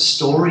out what the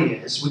story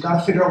is. We got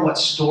to figure out what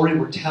story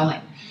we're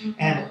telling.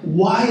 And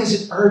why is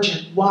it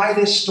urgent? Why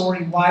this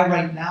story? Why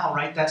right now,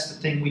 right? That's the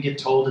thing we get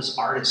told as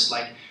artists.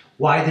 Like,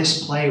 why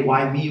this play?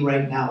 Why me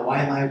right now?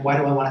 Why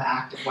do I want to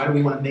act? Why do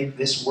we want to make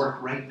this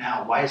work right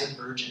now? Why is it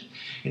urgent?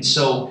 And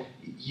so,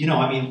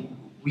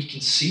 we can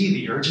see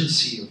the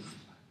urgency of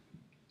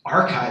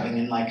archiving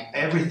and like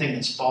everything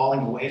that's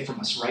falling away from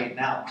us right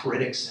now,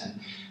 critics and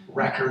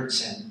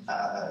records and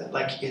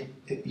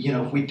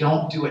if we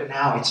don't do it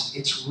now,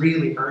 it's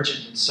really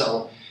urgent. And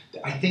so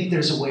I think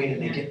there's a way to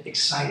make it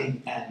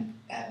exciting and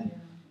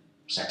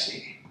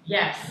sexy.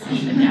 Yes.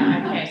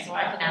 Yeah, okay, so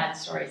I can add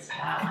stories to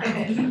that.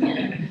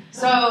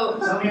 So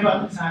tell me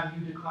about the time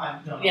you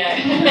declined. No.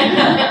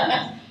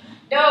 Yeah.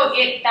 No,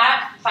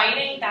 that fight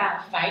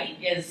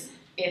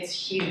it's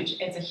huge.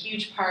 It's a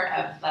huge part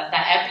of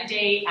the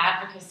everyday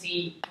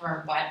advocacy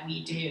for what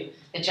we do,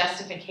 the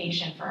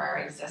justification for our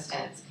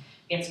existence.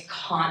 It's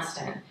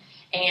constant.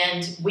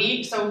 And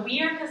we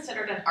are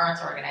considered an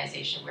arts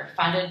organization. We're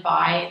funded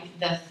by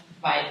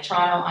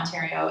Toronto,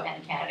 Ontario,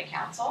 and Canada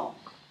Council.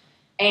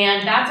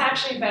 And that's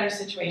actually a better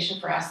situation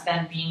for us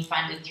than being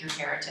funded through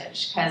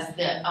Heritage, because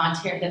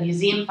the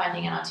museum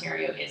funding in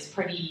Ontario is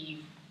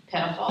pretty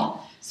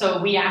pitiful.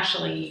 So we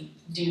actually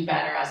do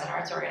better as an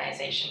arts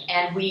organization.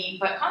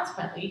 But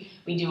consequently,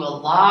 we do a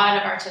lot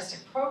of artistic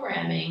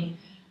programming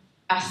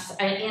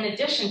in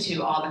addition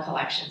to all the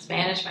collections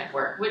management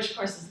work, which of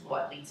course is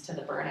what leads to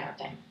the burnout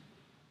thing.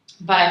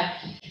 But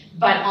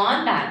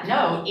on that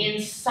note,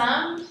 in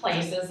some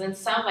places,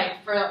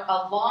 for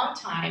a long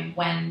time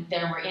when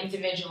there were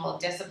individual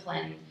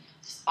discipline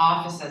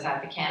offices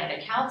at the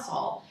Canada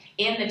Council,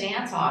 in the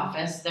dance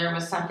office there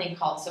was something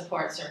called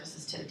support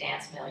services to the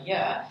dance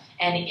milieu,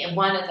 and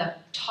one of the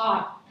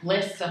top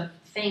lists of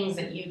things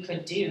that you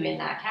could do in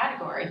that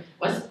category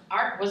was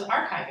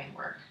archiving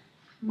work.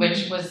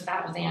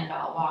 That was Anne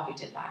Valois who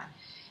did that.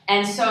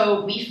 And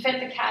so we fit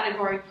the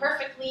category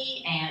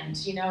perfectly and,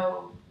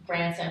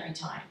 grants every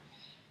time.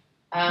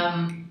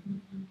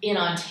 In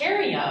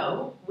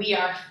Ontario, we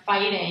are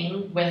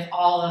fighting with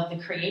all of the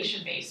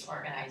creation-based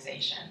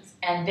organizations.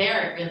 And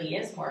there it really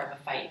is more of a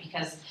fight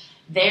because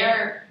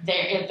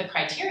the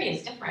criteria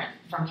is different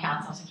from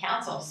council to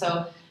council.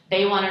 So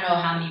they want to know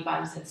how many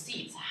bums and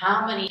seats.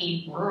 How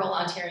many rural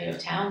Ontario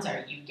towns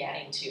are you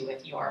getting to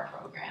with your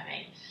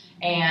programming?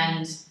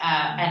 And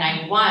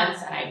I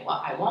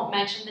won't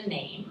mention the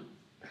name,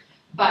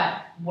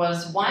 but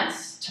was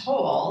once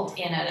told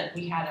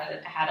we had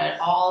an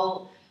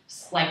all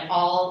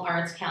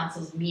arts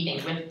councils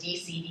meeting with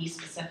DCD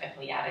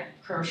specifically at a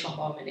crucial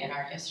moment in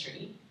our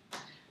history,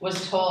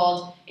 was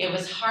told it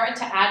was hard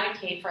to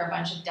advocate for a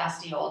bunch of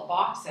dusty old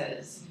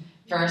boxes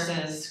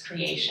versus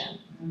creation.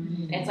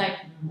 It's like,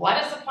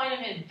 what is the point of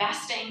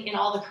investing in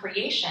all the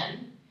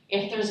creation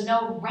if there's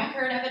no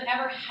record of it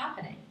ever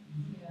happening?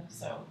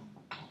 So.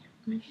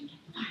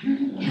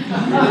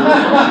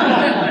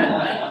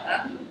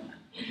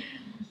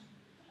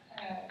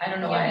 I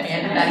don't know why I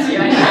handed that to you.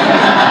 I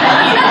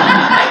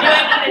knew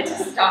I needed to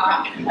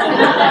stop.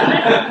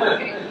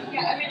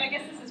 I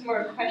guess this is more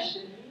a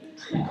question.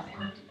 But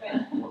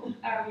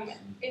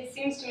it seems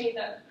seems to me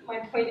that my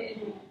point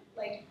in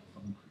like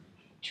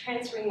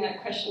transferring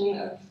that question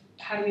of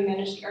how do we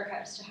manage the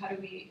archives to how do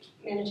we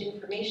manage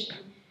information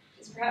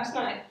is perhaps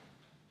not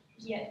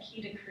yet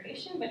key to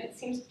creation, but it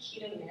seems key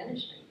to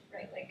management,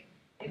 right? Like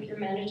if you're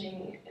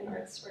managing an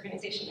arts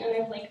organization,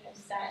 and I've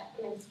sat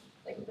and I've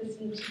like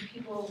listened to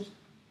people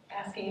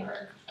asking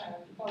our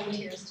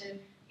volunteers to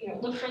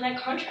look for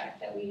that contract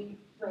that we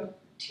wrote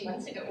 2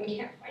 months ago and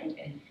can't find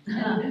it.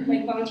 And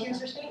like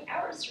volunteers are spending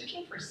hours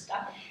searching for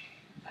stuff.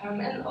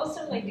 And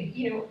also like,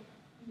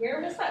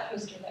 where was that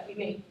poster that we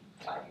made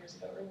 5 years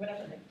ago or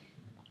whatever?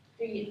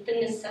 Like,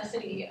 the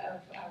necessity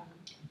of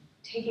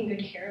taking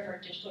good care of our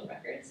digital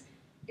records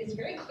is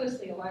very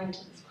closely aligned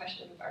to this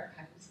question of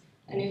archives.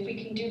 And if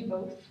we can do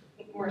both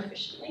more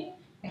efficiently,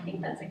 I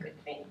think that's a good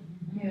thing.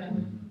 Yeah.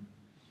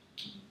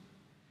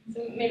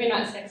 So maybe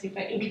not sexy,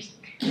 but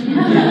interesting.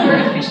 More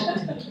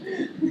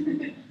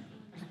efficient.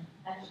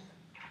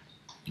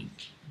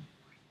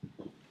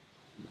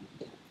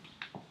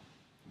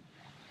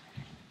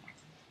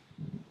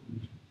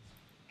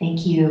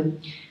 Thank you.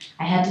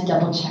 I had to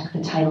double check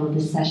the title of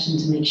this session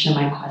to make sure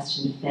my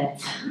question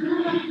fits.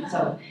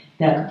 So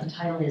the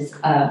title is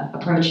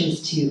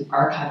Approaches to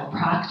Archival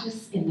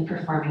Practice in the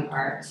Performing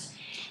Arts.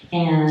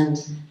 And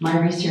my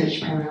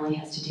research primarily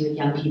has to do with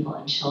young people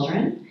and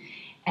children.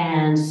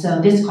 And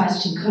so this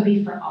question could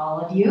be for all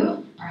of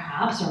you,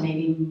 perhaps, or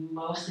maybe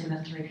mostly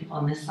the 3 people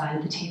on this side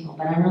of the table.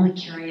 But I'm really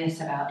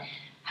curious about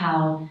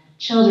how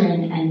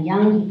children and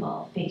young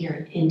people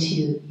figure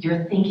into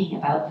your thinking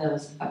about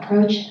those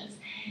approaches.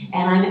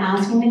 And I'm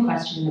asking the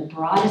question in the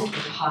broadest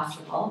way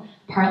possible,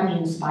 partly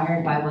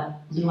inspired by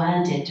what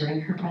Luann did during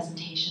her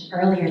presentation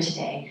earlier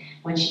today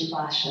when she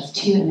flashed us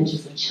 2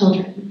 images of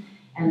children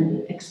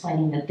and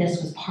explaining that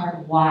this was part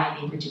of why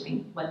they were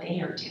doing what they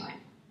are doing.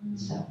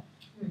 So.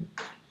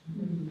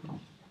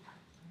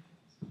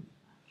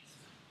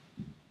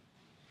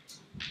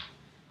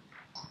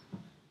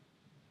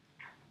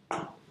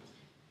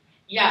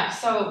 Yeah,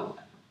 so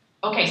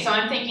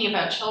I'm thinking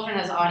about children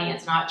as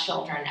audience, not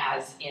children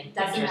as in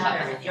Doesn't pictures matter,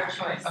 of them in your your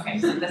choice. Okay,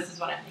 so this is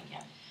what I'm thinking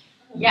of.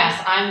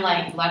 Yes, I'm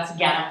like, let's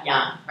get them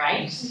young,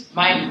 right?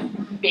 My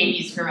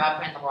babies grew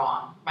up in the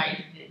wrong,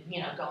 right?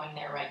 Going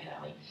there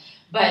regularly.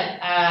 But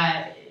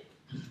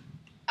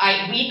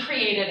we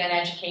created an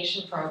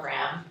education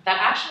program that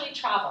actually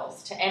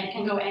travels to and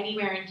can go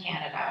anywhere in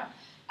Canada.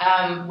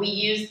 We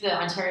used the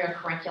Ontario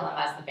curriculum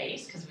as the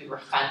base because we were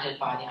funded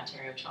by the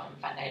Ontario Children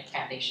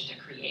Foundation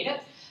to create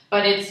it.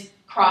 But it's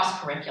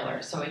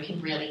cross-curricular, so it can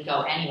really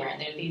go anywhere.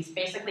 And there are these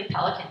basically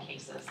pelican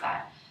cases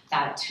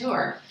that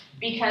tour.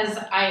 Because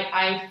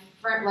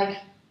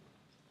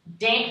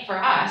for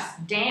us,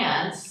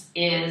 dance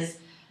is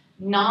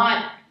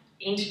not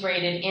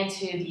integrated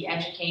into the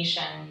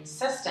education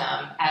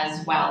system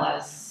as well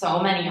as so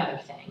many other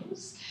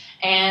things.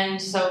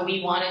 And so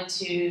we wanted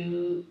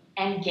to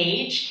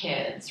engage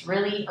kids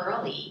really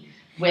early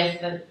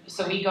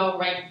so we go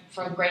right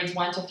from grades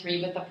 1 to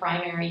 3 with the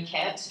primary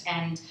kit,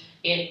 and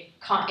it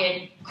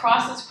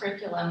crosses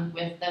curriculum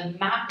with the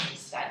mapping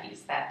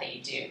studies that they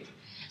do.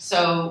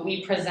 So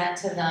we present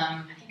to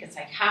them, I think it's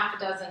like half a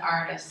dozen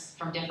artists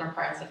from different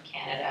parts of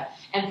Canada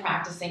and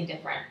practicing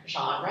different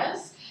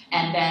genres.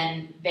 And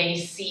then they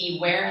see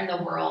where in the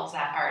world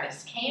that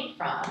artist came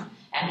from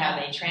and how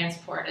they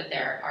transported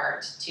their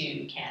art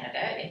to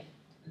Canada, if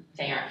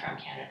they aren't from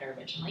Canada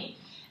originally.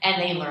 And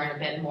they learn a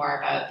bit more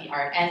about the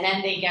art. And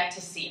then they get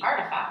to see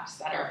artifacts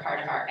that are part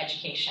of our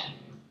education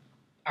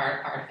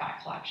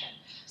artifact collection.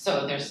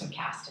 So there's some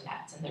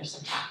castanets and there's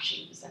some tap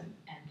shoes and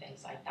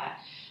things like that.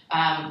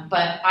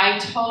 But I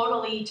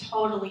totally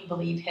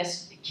believe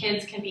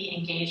kids can be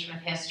engaged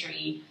with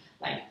history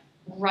like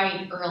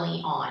right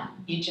early on.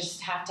 You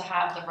just have to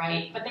have the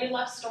right, but they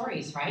love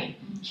stories, right?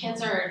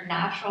 Kids are a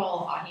natural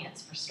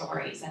audience for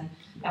stories, and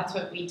that's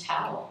what we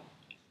tell.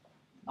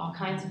 All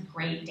kinds of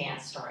great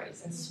dance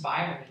stories,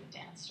 inspiring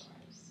dance stories.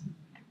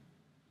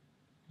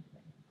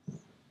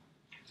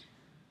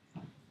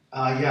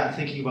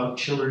 Thinking about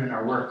children in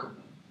our work,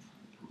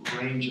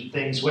 range of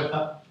things.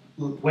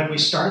 When we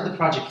started the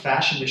project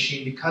Fashion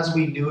Machine, because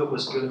we knew it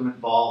was going to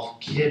involve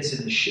kids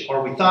in the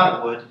or we thought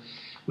it would,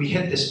 we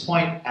hit this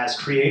point as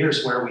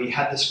creators where we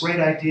had this great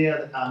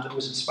idea that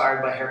was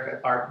inspired by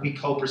haircut art. We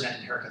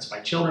co-presented Haircuts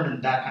by Children,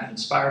 and that kind of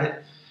inspired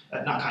it.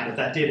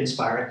 That did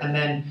inspire it. And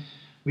then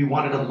we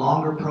wanted a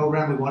longer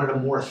program. We wanted a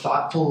more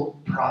thoughtful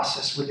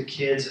process with the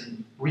kids,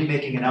 and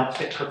remaking an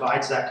outfit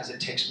provides that because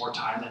it takes more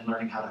time than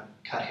learning how to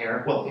cut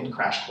hair. Well, in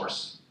crash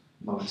course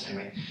modes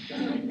anyway.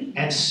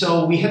 And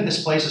so we hit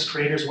this place as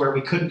creators where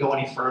we couldn't go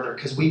any further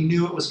because we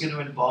knew it was going to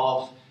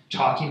involve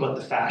talking about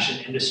the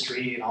fashion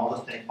industry and all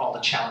the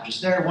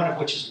challenges there, one of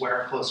which is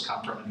where clothes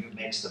come from and who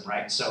makes them,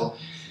 right? So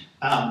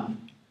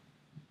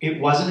it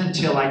wasn't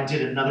until I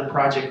did another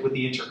project with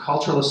the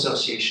Intercultural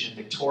Association in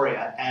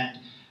Victoria,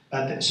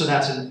 and so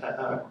that's an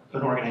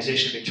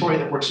organization in Victoria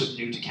that works with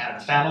new to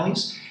Canada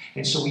families.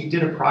 And so we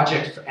did a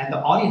project, and the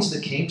audience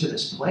that came to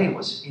this play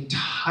was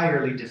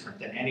entirely different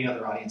than any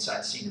other audience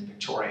I'd seen in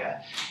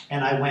Victoria.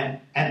 And I went,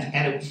 and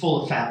it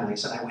full of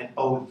families, and I went,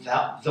 oh,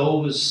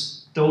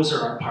 those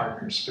are our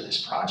partners for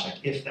this project,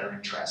 if they're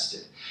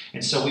interested.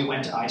 And so we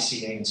went to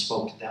ICA and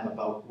spoke to them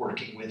about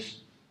working with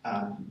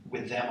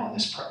them on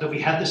this project.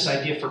 We had this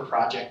idea for a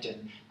project,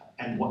 and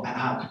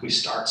how could we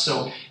start?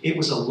 So it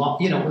was a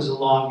long,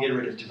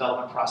 iterative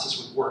development process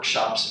with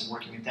workshops and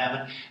working with them.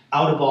 And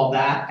out of all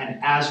that,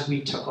 and as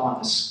we took on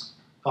this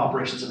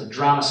operations of a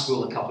drama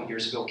school a couple of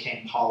years ago,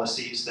 came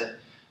policies that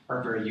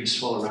are very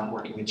useful around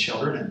working with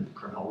children and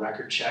criminal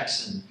record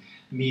checks and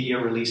media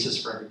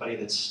releases for everybody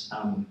that's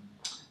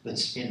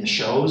in the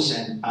shows.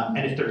 And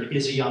if there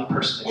is a young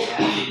person that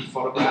can't be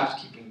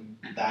photographed, keeping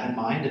that in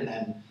mind, and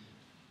then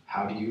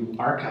how do you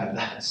archive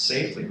that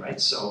safely,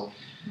 right? So.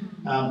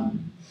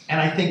 And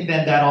I think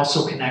then that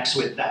also connects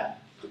with that,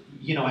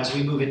 as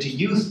we move into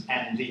youth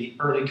and the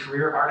early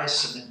career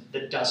artists and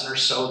the dozen or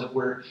so that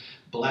we're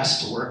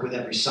blessed to work with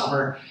every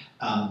summer,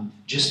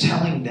 just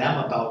telling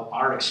them about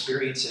our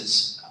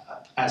experiences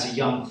as a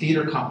young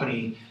theater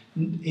company.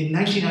 In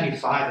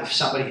 1995, if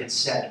somebody had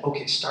said,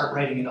 okay, start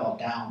writing it all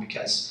down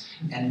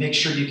and make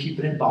sure you keep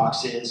it in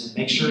boxes and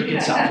make sure it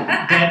gets out,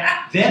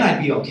 then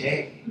I'd be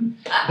okay.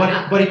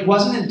 But it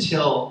wasn't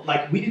until,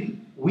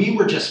 we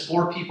were just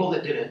 4 people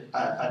that did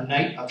a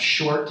night of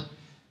short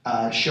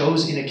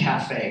shows in a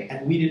cafe,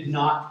 and we did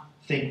not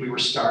think we were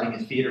starting a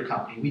theater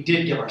company. We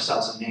did give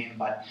ourselves a name,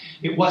 but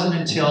it wasn't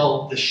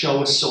until the show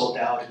was sold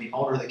out and the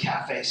owner of the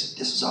cafe said,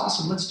 this is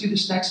awesome, let's do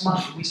this next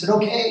month. And we said,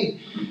 okay.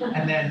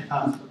 And then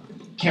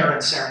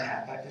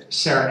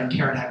Sarah and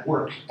Karen had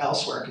work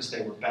elsewhere because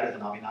they were better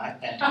than Avi and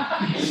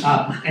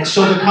I. And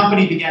so the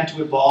company began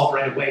to evolve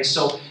right away.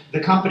 So the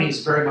company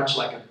is very much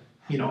like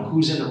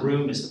who's in the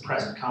room is the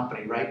present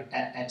company, right?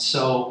 And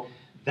so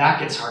that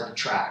gets hard to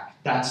track.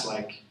 That's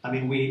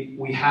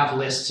we have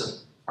lists of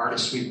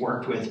artists we've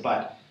worked with,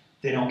 but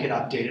they don't get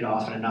updated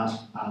often enough.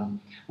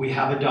 We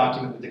have a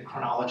document with the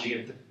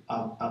chronology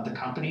of the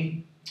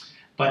company,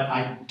 but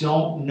I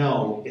don't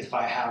know if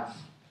I have.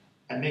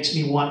 It makes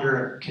me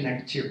wonder,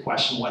 connected to your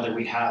question, whether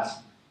we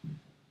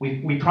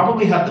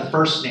probably have the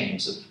first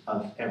names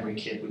of every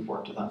kid we've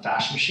worked with on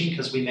Fashion Machine,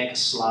 because we make a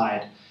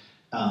slide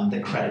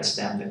that credits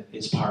them, that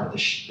is part of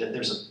that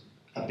there's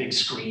a big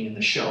screen in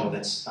the show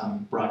that's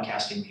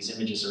broadcasting these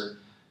images, or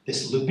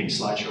this looping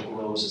slideshow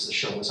grows as the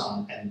show goes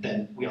on, and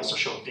then we also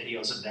show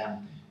videos of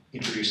them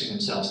introducing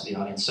themselves to the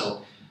audience.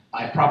 So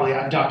I probably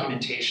have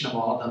documentation of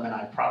all of them, and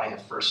I probably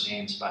have first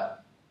names,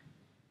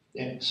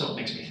 so it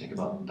makes me think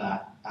about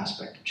that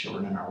aspect of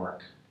children in our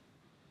work.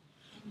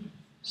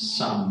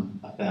 Some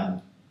of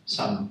them,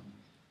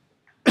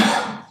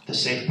 the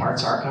Safe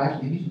Parts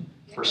Archive, maybe,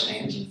 first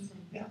names,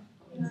 yeah.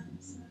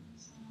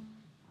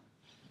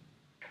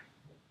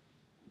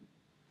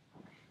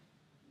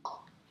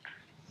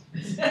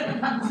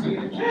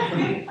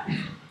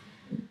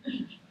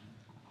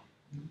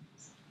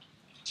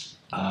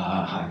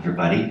 Hi,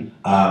 everybody.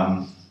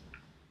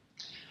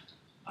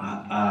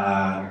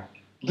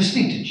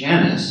 Listening to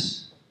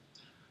Janis,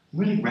 I'm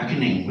really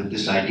reckoning with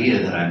this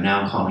idea that I'm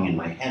now calling in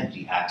my head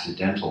the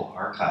accidental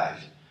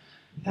archive,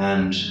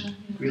 and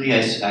really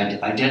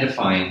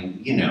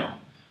identifying,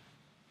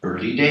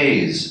 early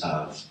days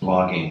of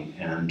blogging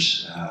and,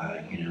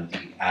 the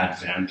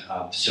advent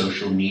of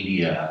social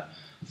media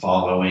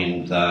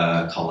following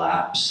the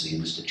collapse, the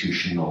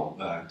institutional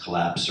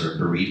collapse or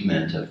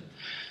bereavement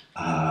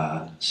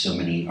of so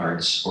many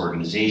arts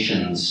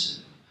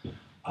organizations,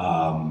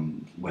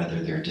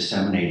 whether they're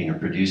disseminating or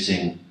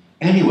producing.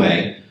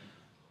 Anyway,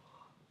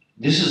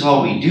 this is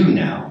all we do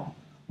now.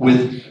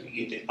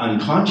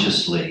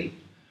 Unconsciously,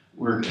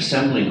 we're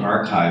assembling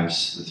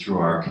archives through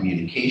our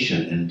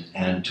communication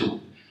and to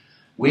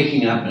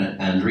waking up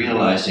and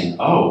realizing,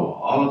 oh,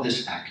 all of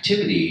this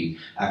activity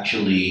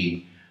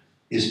actually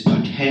is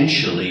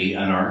potentially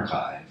an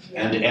archive.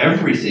 And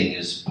everything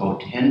is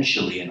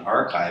potentially an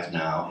archive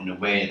now in a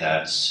way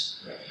that's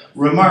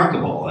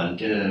remarkable. And,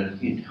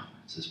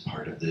 this is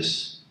part of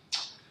this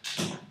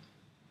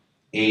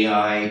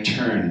AI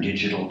turn,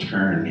 digital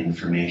turn,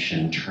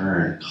 information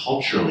turn,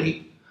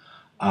 culturally.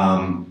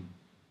 And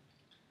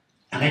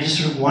I just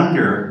sort of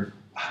wonder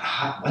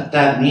what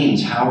that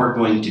means, how we're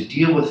going to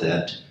deal with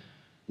it.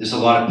 There's a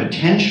lot of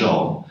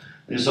potential.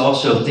 There's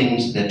also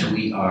things that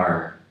we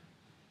are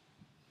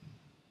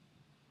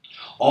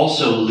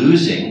also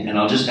losing. And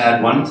I'll just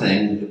add one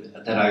thing,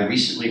 that I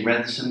recently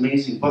read this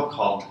amazing book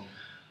called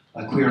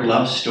A Queer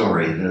Love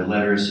Story, the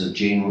letters of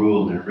Jane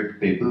Rule and Rick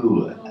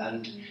Bebu.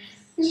 And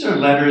these are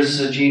letters.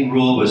 Jane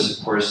Rule was,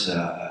 of course,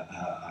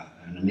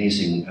 an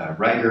amazing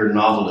writer,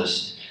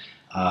 novelist,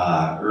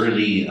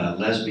 early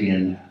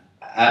lesbian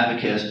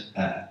advocate,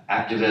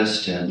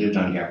 activist, and lived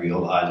on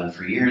Gabriola Island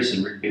for years.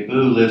 And Rick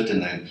Bebu lived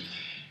in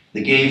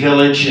the gay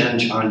village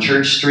and on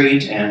Church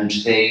Street, and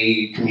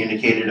they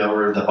communicated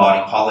over the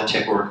body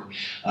politic organ,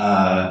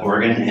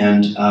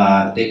 and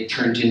they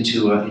turned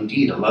into,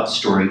 indeed, a love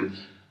story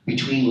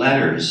between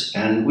letters,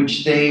 and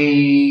which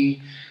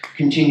they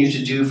continue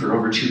to do for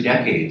over 2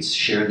 decades,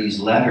 share these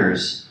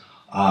letters.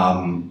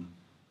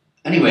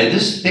 Anyway,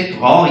 this thick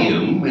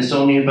volume is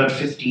only about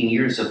 15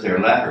 years of their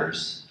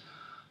letters,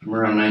 from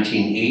around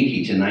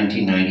 1980 to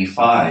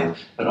 1995.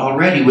 But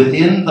already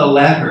within the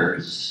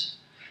letters,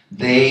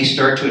 they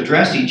start to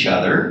address each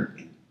other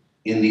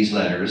in these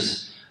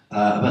letters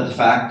about the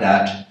fact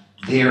that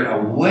they're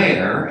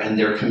aware, and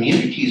their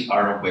communities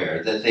are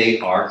aware, that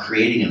they are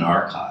creating an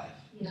archive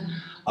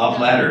of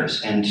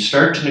letters, and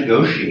start to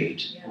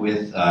negotiate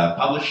with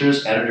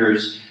publishers,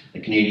 editors, the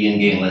Canadian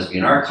Gay and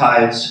Lesbian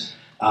Archives,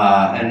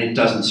 and it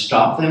doesn't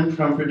stop them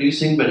from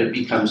producing, but it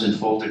becomes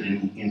enfolded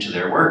into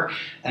their work.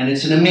 And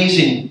it's an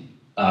amazing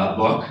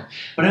book.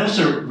 But I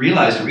also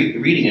realized,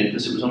 reading it,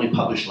 because it was only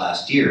published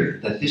last year,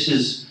 that this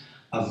is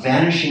a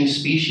vanishing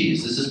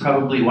species. This is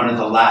probably one of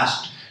the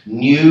last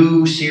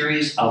new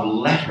series of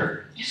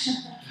letters,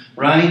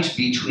 right,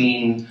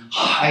 between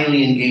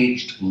highly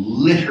engaged,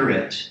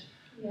 literate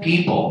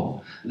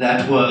people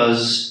that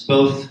was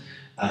both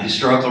a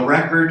historical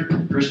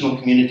record, personal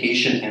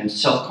communication, and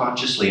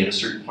self-consciously, at a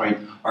certain point,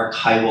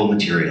 archival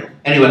material.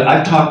 Anyway,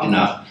 I've talked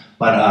enough,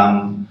 but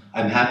I'm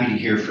happy to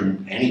hear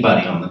from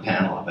anybody on the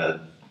panel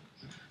about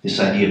this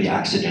idea of the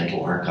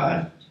accidental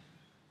archive.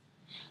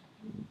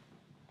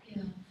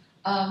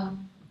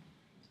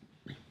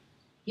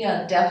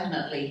 Yeah,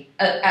 definitely.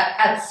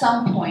 At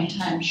some point,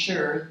 I'm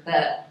sure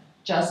that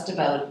just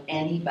about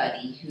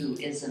anybody who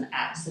is an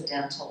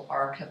accidental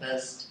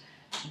archivist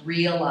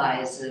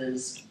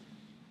realizes,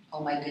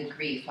 oh my good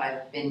grief,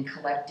 I've been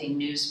collecting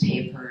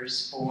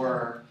newspapers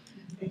for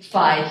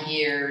 5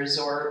 years,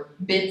 or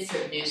bits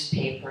of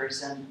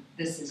newspapers, and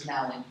this is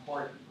now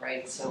important,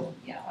 right? So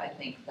yeah, I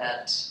think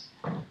that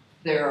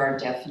there are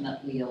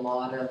definitely a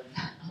lot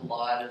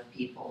of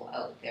people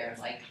out there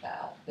like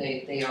that.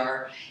 They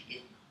are.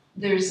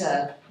 There's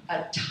a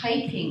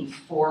typing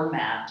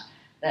format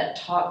that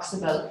talks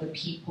about the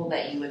people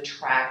that you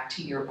attract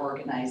to your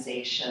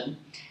organization,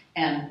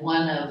 and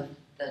one of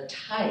the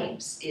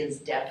types is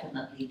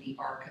definitely the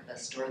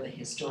archivist or the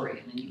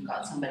historian, and you've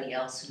got somebody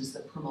else who's the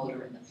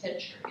promoter in the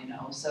picture, you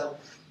know. So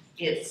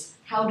it's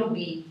how do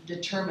we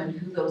determine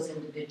who those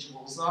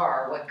individuals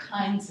are? What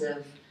kinds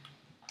of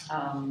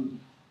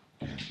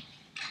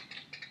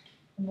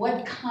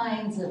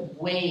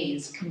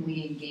ways can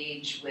we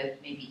engage with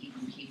maybe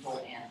even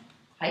people in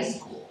high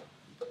school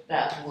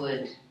that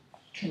would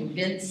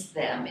convince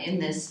them in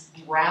this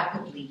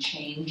rapidly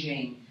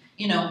changing,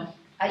 you know,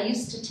 I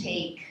used to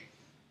take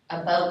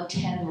about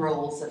 10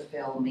 rolls of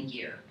film a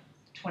year,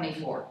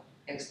 24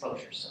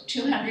 exposures, so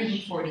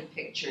 240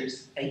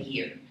 pictures a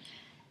year.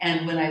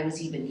 And when I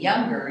was even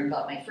younger and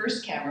got my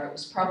first camera, it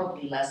was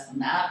probably less than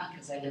that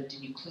because I lived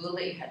in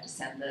Couvée, had to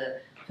send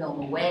the film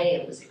away,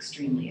 it was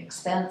extremely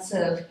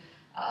expensive.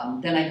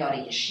 Then I got a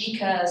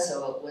Yashica,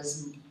 so it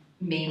was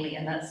mainly,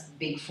 and that's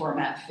big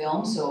format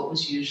film, so it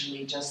was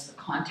usually just the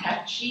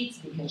contact sheets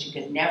because you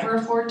could never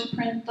afford to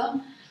print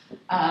them.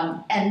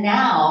 And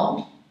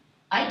now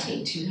I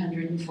take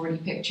 240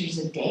 pictures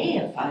a day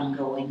if I'm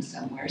going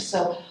somewhere.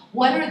 So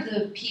what are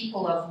the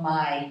people of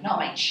my, not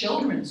my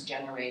children's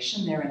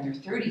generation, they're in their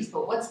 30s,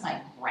 but what's my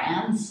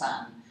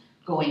grandson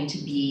going to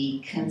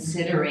be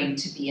considering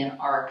to be an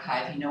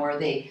archive? You know, are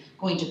they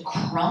going to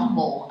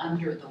crumble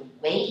under the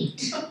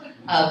weight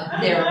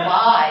of their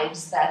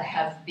lives that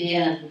have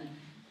been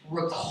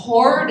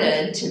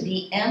recorded to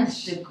the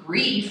nth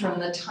degree from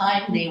the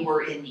time they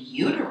were in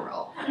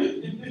utero?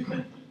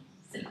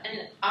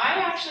 And I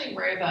actually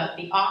worry about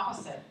the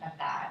opposite of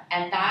that,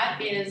 and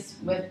that is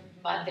with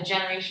the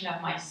generation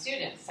of my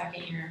students,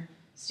 second-year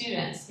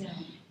students. Yeah.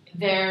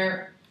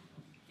 They're,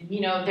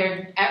 you know,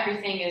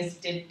 everything is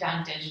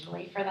done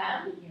digitally for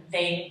them.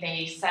 Yes.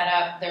 They set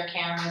up their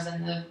cameras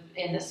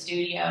in the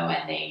studio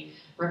and they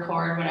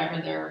record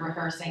whatever they're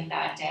rehearsing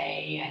that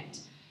day, and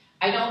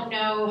I don't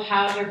know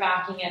how they're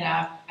backing it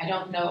up. I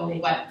don't know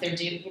what they're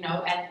doing, you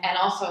know, and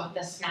also the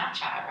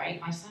Snapchat, right?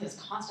 My son is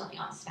constantly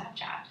on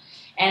Snapchat.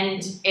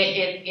 And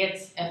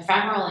it's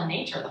ephemeral in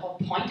nature. The whole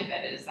point of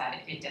it is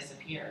that it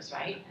disappears,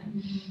 right?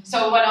 And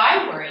so what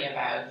I worry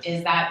about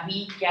is that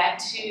we get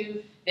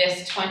to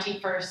this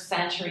 21st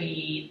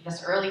century,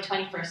 this early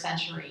 21st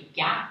century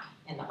gap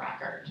in the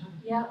record,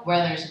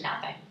 where there's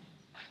nothing.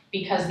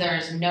 Because there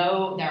are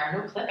no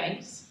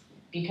clippings,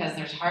 because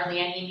there's hardly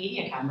any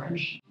media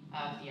coverage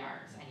of the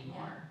arts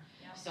anymore.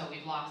 So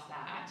we've lost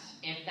that.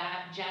 If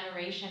that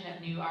generation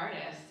of new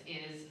artists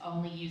is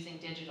only using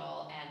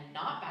digital and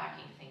not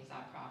backing things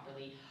up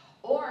properly,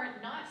 or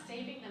not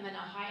saving them in a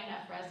high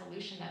enough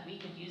resolution that we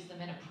could use them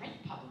in a print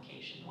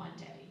publication one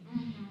day,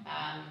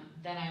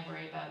 then I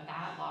worry about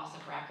that loss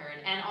of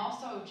record. And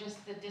also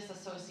just the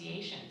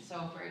disassociation.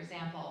 So for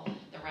example,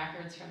 the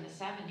records from the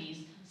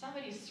 70s,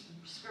 somebody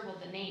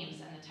scribbled the names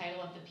and the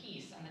title of the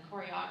piece and the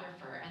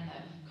choreographer and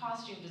the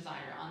costume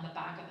designer on the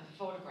back of the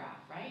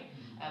photograph, right?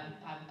 Of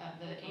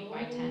the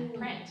 8x10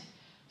 print.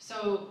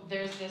 So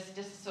there's this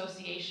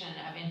disassociation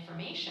of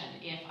information.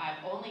 If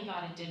I've only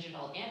got a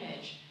digital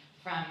image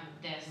from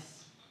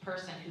this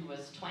person who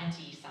was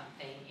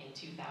 20-something in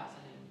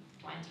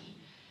 2020,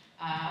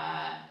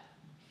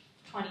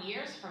 20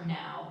 years from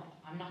now,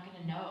 I'm not going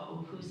to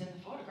know who's in the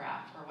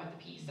photograph or what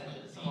the piece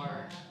is,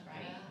 or,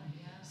 right?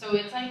 So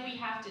it's like we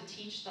have to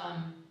teach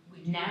them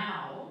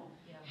now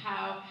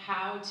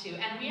how to,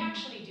 and we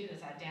actually do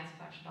this at Dance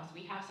Collection Dolls.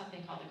 We have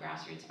something called the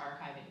Grassroots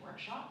Archiving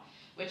Workshop,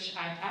 which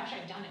I've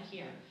done it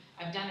here.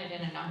 I've done it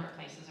in a number of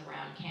places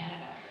around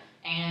Canada.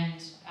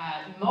 And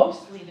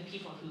mostly the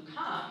people who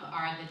come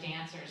are the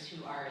dancers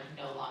who are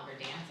no longer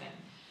dancing.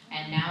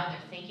 And now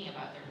they're thinking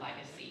about their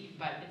legacy.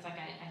 But it's like,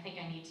 I think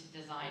I need to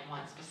design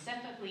one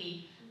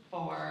specifically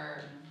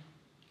for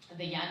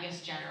the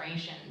youngest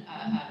generation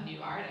of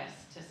new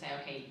artists to say,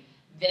 okay,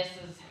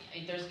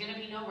 there's going to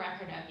be no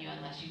record of you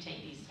unless you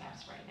take these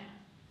steps right now.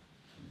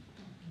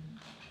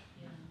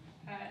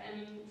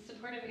 And in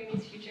support of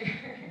Amy's future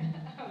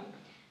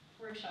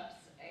workshops,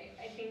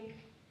 I think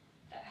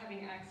that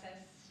having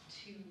access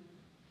to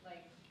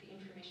like the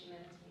information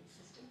management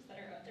systems that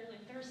are out there,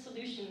 like there are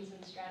solutions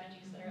and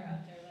strategies that are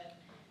out there that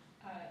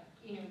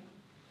you know,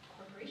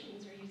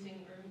 corporations are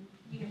using or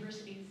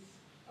universities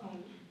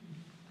own,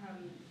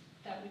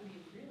 that would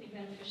be really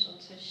beneficial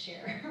to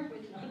share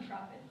with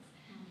nonprofits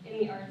in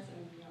the arts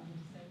and beyond.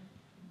 So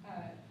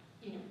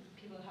you know,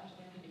 people have to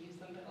learn how to use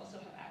them, but also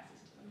have access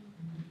to them.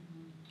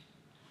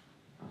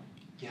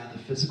 Yeah, the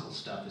physical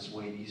stuff is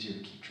way easier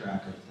to keep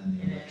track of than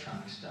the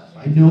electronic stuff.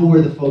 I know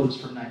where the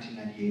photos from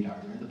 1998 are.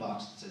 They're in the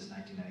box that says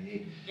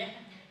 1998. Yeah.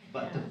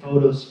 But the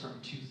photos from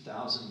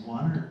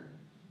 2001 are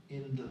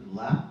in the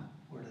lab.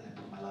 Where did I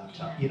put my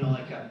laptop? You know,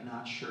 like I'm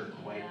not sure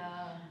quite.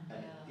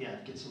 Yeah,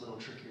 it gets a little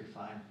trickier to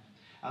find.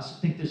 I also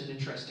think there's an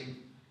interesting,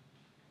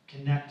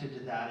 connected to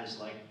that is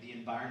like the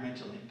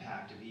environmental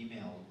impact of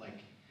email.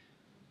 Like,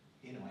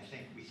 you know, I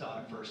think we thought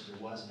at first there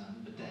was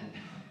none, but then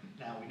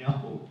now we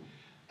know.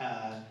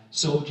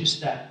 So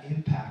just that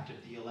impact of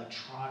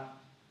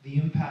the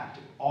impact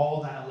of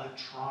all that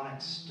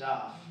electronic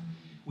stuff.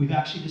 We've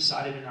actually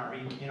decided in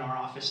our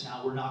office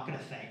now we're not going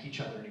to thank each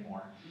other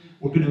anymore.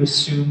 We're going to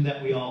assume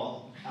that we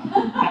all,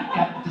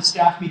 at the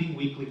staff meeting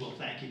weekly, we'll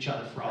thank each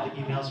other for all the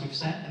emails we've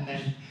sent, and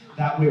then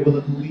that way we'll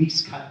at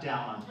least cut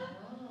down on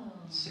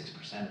 6%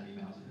 of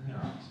emails in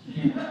our office.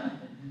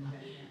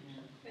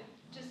 But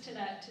just to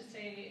that, to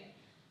say,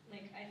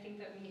 like, I think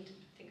that we need to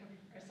think of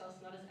ourselves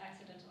not as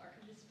accidental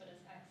archivists, but as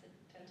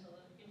accidental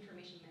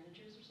information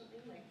managers or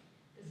something. Like,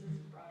 this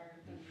is broader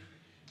than,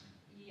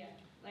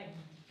 like,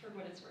 for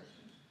what it's worth.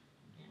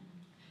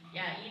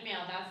 Yeah,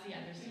 email, that's the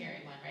other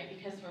scary one, right?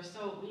 Because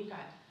we've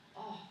got,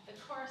 the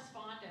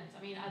correspondence.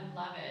 I mean, I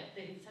love it.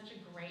 It's such a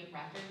great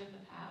record of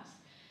the past.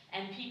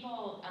 And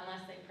people,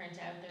 unless they print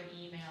out their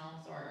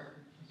emails or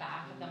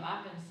back them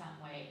up in some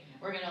way,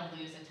 we're going to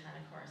lose a ton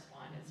of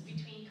correspondence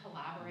between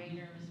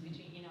collaborators,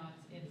 between, you know,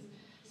 it's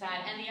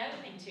sad. And the other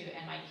thing too,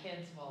 and my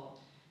kids will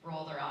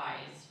roll their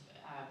eyes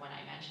when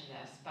I mention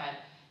this,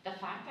 but the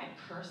fact that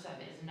cursive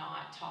is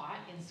not taught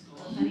in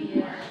schools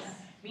anymore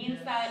means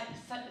that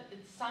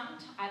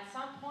at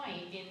some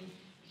point in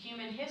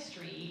human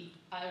history,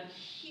 a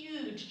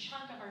huge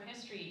chunk of our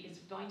history is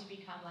going to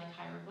become like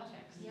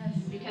hieroglyphics.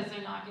 Because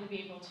they're not going to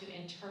be able to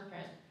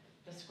interpret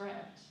the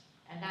script.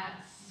 And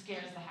that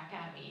scares the heck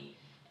out of me.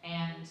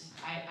 And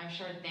I'm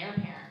sure their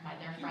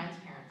friends'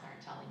 parents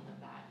aren't telling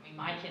them that. I mean,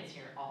 my kids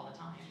hear it all the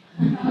time.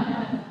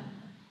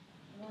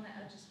 I want to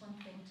add just one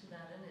thing to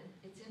that, and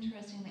it's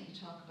interesting that you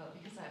talk about,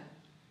 because I'm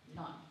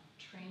not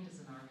trained as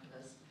an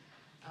archivist,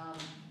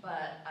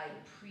 but I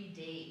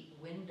predate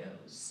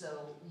Windows,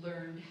 so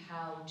learned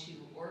how to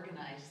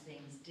organize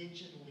things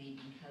digitally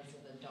because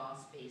of a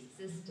DOS-based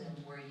system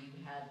where you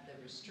had the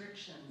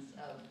restrictions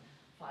of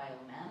file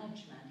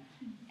management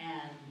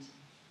and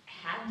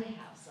had to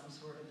have some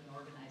sort of an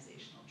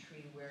organizational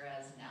tree,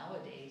 whereas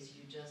nowadays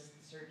you just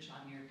search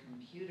on your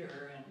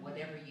computer and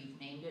whatever you've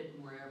named it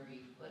and wherever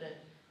you've put it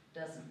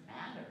doesn't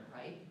matter,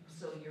 right?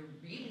 So you're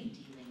really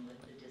dealing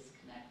with the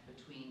disconnect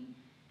between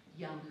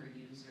younger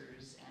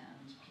users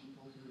and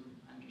people who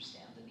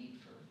understand the need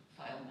for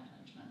file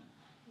management.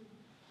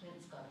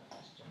 Lynn's got a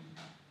question.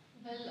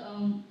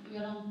 Well, we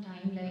are on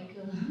time, like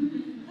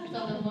it's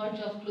on the verge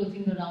of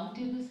closing the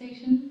roundtable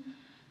session.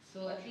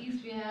 So at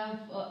least we have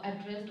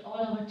addressed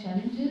all our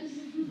challenges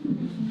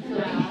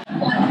and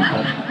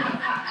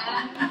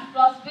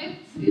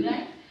prospects,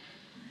 right?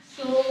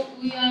 So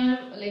we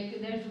are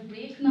like, there's a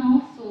break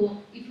now.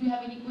 So if you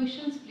have any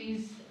questions,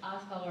 please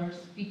ask our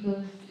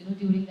speakers,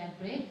 during that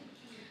break.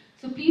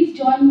 So please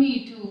join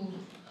me to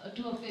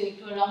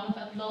a round of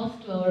applause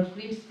to our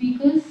great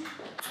speakers.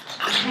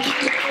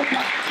 Thank you so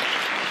much.